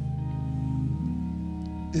exactly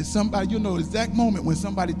you'll know the exact moment when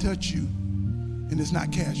somebody touch you and it's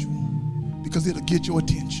not casual, because it'll get your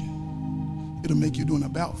attention. It'll make you do an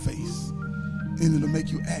about face, and it'll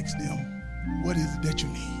make you ask them, what is it that you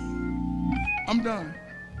need? I'm done.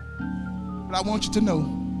 But I want you to know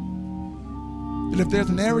that if there's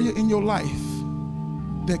an area in your life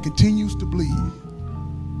that continues to bleed,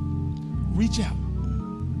 reach out,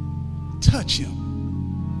 touch him,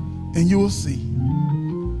 and you will see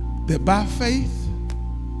that by faith,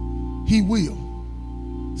 he will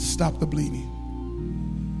stop the bleeding.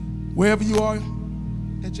 Wherever you are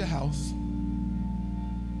at your house,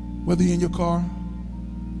 whether you're in your car,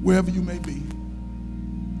 wherever you may be,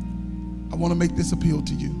 I want to make this appeal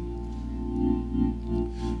to you.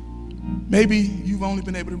 Maybe you've only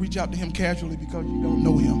been able to reach out to him casually because you don't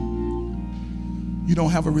know him. You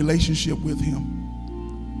don't have a relationship with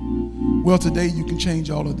him. Well, today you can change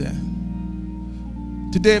all of that.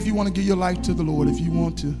 Today, if you want to give your life to the Lord, if you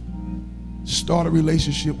want to start a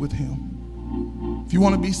relationship with him, if you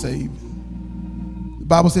want to be saved, the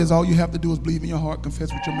Bible says all you have to do is believe in your heart,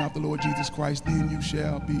 confess with your mouth the Lord Jesus Christ, then you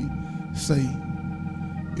shall be saved.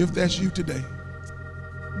 If that's you today, you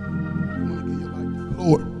want to give your life to the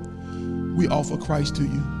Lord, we offer Christ to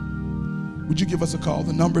you. Would you give us a call?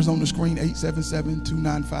 The number's on the screen,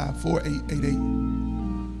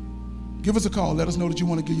 877-295-4888. Give us a call. Let us know that you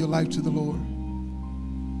want to give your life to the Lord.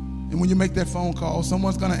 And when you make that phone call,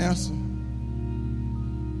 someone's going to answer.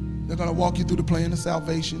 They're going to walk you through the plan of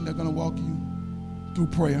salvation. They're going to walk you through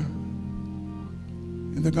prayer.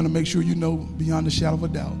 And they're going to make sure you know beyond a shadow of a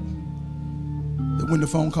doubt that when the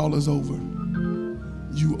phone call is over,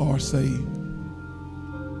 you are saved.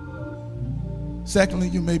 Secondly,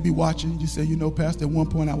 you may be watching. You say, you know, Pastor, at one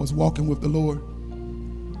point I was walking with the Lord.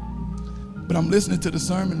 But I'm listening to the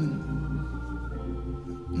sermon,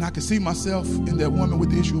 and I could see myself in that woman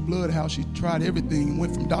with the issue of blood, how she tried everything and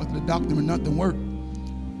went from doctor to doctor and nothing worked.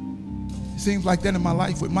 It seems like that in my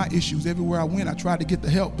life with my issues. Everywhere I went, I tried to get the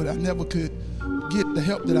help, but I never could get the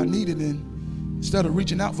help that I needed. And instead of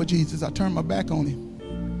reaching out for Jesus, I turned my back on him,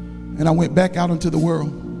 and I went back out into the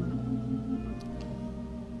world.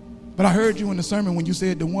 But I heard you in the sermon when you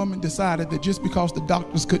said the woman decided that just because the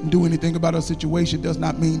doctors couldn't do anything about her situation does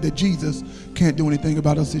not mean that Jesus can't do anything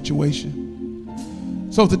about her situation.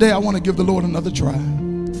 So today I want to give the Lord another try.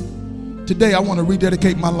 Today I want to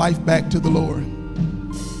rededicate my life back to the Lord.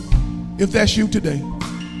 If that's you today,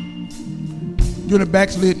 you're in a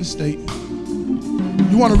backslidden state,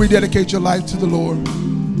 you want to rededicate your life to the Lord,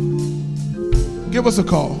 give us a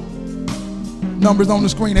call. Number's on the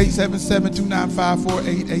screen,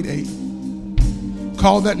 877-295-4888.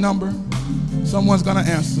 Call that number. Someone's going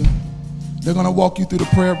to answer. They're going to walk you through the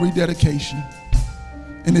prayer of rededication.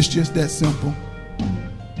 And it's just that simple.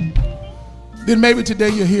 Then maybe today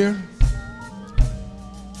you're here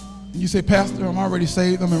and you say, Pastor, I'm already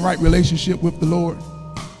saved. I'm in right relationship with the Lord.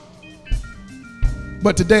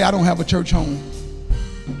 But today I don't have a church home.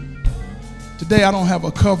 Today I don't have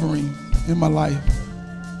a covering in my life.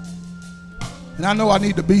 And I know I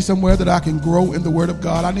need to be somewhere that I can grow in the Word of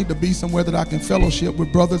God. I need to be somewhere that I can fellowship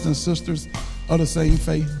with brothers and sisters of the same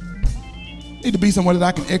faith. I need to be somewhere that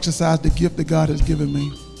I can exercise the gift that God has given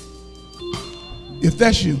me. If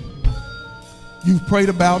that's you, you've prayed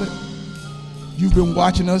about it. You've been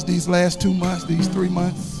watching us these last 2 months, these 3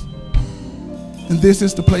 months. And this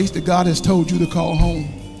is the place that God has told you to call home.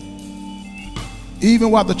 Even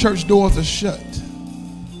while the church doors are shut,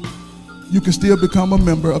 you can still become a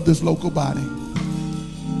member of this local body.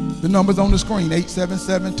 The number's on the screen,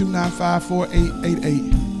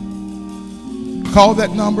 877-295-4888. Call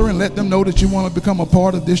that number and let them know that you want to become a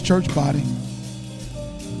part of this church body.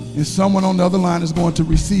 And someone on the other line is going to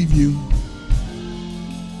receive you,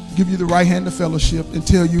 give you the right hand of fellowship, and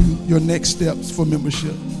tell you your next steps for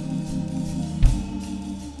membership.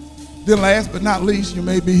 Then last but not least, you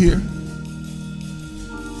may be here.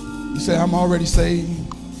 You say, I'm already saved.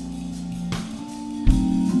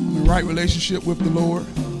 I'm in right relationship with the Lord.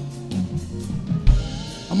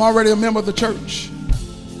 I'm already a member of the church.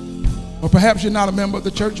 Or perhaps you're not a member of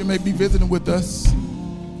the church. You may be visiting with us.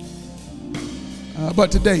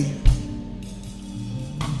 But today,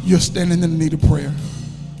 you're standing in the need of prayer.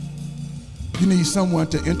 You need someone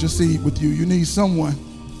to intercede with you. You need someone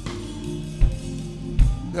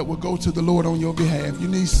that will go to the Lord on your behalf. You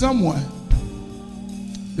need someone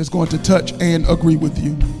that's going to touch and agree with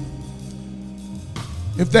you.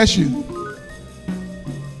 If that's you,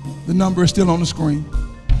 the number is still on the screen.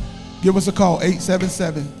 Give us a call,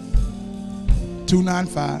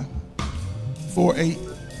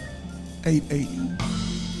 877-295-4888.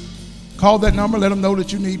 Call that number, let them know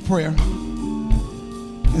that you need prayer.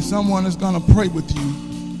 And someone is going to pray with you.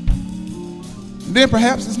 And then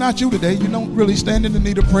perhaps it's not you today. You don't really stand in the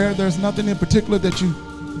need of prayer. There's nothing in particular that you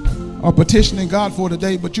are petitioning God for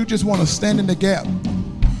today, but you just want to stand in the gap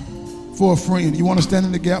for a friend. You want to stand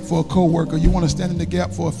in the gap for a co-worker. You want to stand in the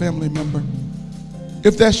gap for a family member.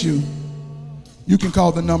 If that's you, you can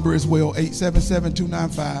call the number as well,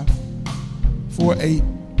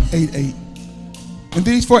 877-295-4888. In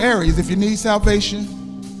these 4 areas, if you need salvation,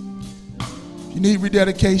 if you need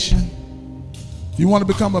rededication, if you want to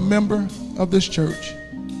become a member of this church,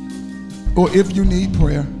 or if you need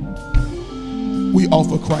prayer, we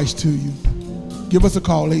offer Christ to you. Give us a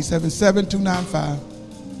call,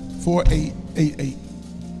 877-295-4888.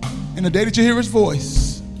 And the day that you hear his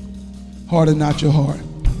voice, harden not your heart.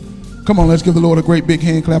 Come on, let's give the Lord a great big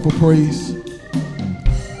hand clap of praise.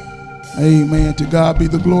 Amen. To God be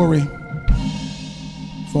the glory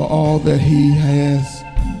for all that he has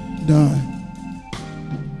done.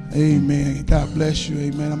 Amen. God bless you.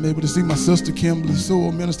 Amen. I'm able to see my sister Kimberly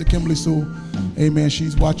Sewell, Minister Kimberly Sewell. Amen.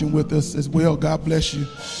 She's watching with us as well. God bless you.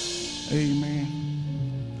 Amen.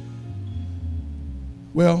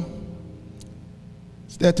 Well,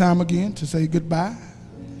 it's that time again to say goodbye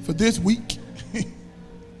for this week.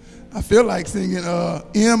 I feel like singing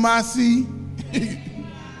MIC.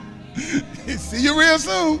 See you real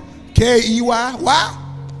soon. KEY. Why?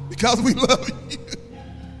 Because we love you.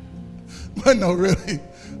 But no, really.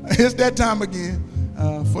 It's that time again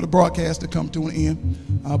for the broadcast to come to an end.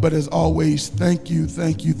 But as always, thank you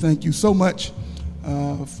so much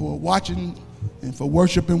for watching and for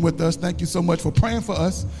worshiping with us. Thank you so much for praying for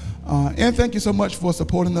us. And thank you so much for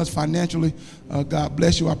supporting us financially. God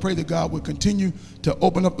bless you. I pray that God will continue to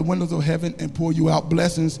open up the windows of heaven and pour you out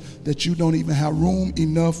blessings that you don't even have room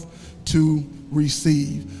enough to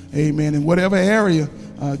receive. Amen. In whatever area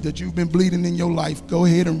that you've been bleeding in your life, go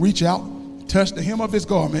ahead and reach out, touch the hem of his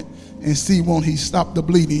garment, and see won't he stop the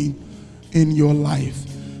bleeding in your life.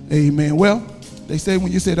 Amen. Well, they say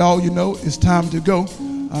when you said all you know, it's time to go.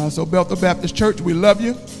 So Bethel Baptist Church, we love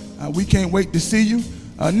you. We can't wait to see you.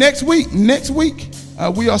 Next week,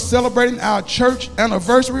 we are celebrating our church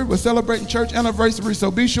anniversary. We're celebrating church anniversary,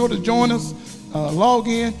 so be sure to join us. Log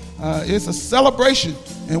in. It's a celebration,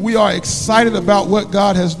 and we are excited about what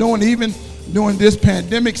God has done. Even during this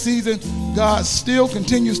pandemic season, God still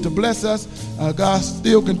continues to bless us. God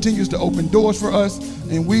still continues to open doors for us,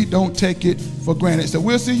 and we don't take it for granted. So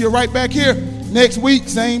we'll see you right back here next week,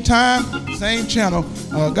 same time, same channel.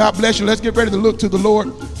 God bless you. Let's get ready to look to the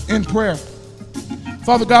Lord in prayer.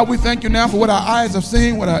 Father God, we thank you now for what our eyes have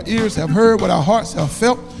seen, what our ears have heard, what our hearts have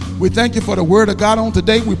felt. We thank you for the word of God on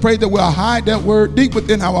today. We pray that we'll hide that word deep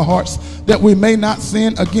within our hearts, that we may not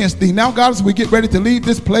sin against thee. Now, God, as we get ready to leave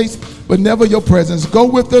this place, but never your presence, go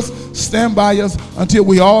with us, stand by us until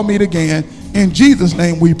we all meet again. In Jesus'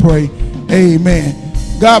 name we pray. Amen.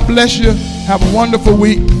 God bless you. Have a wonderful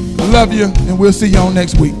week. Love you, and we'll see you on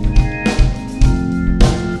next week.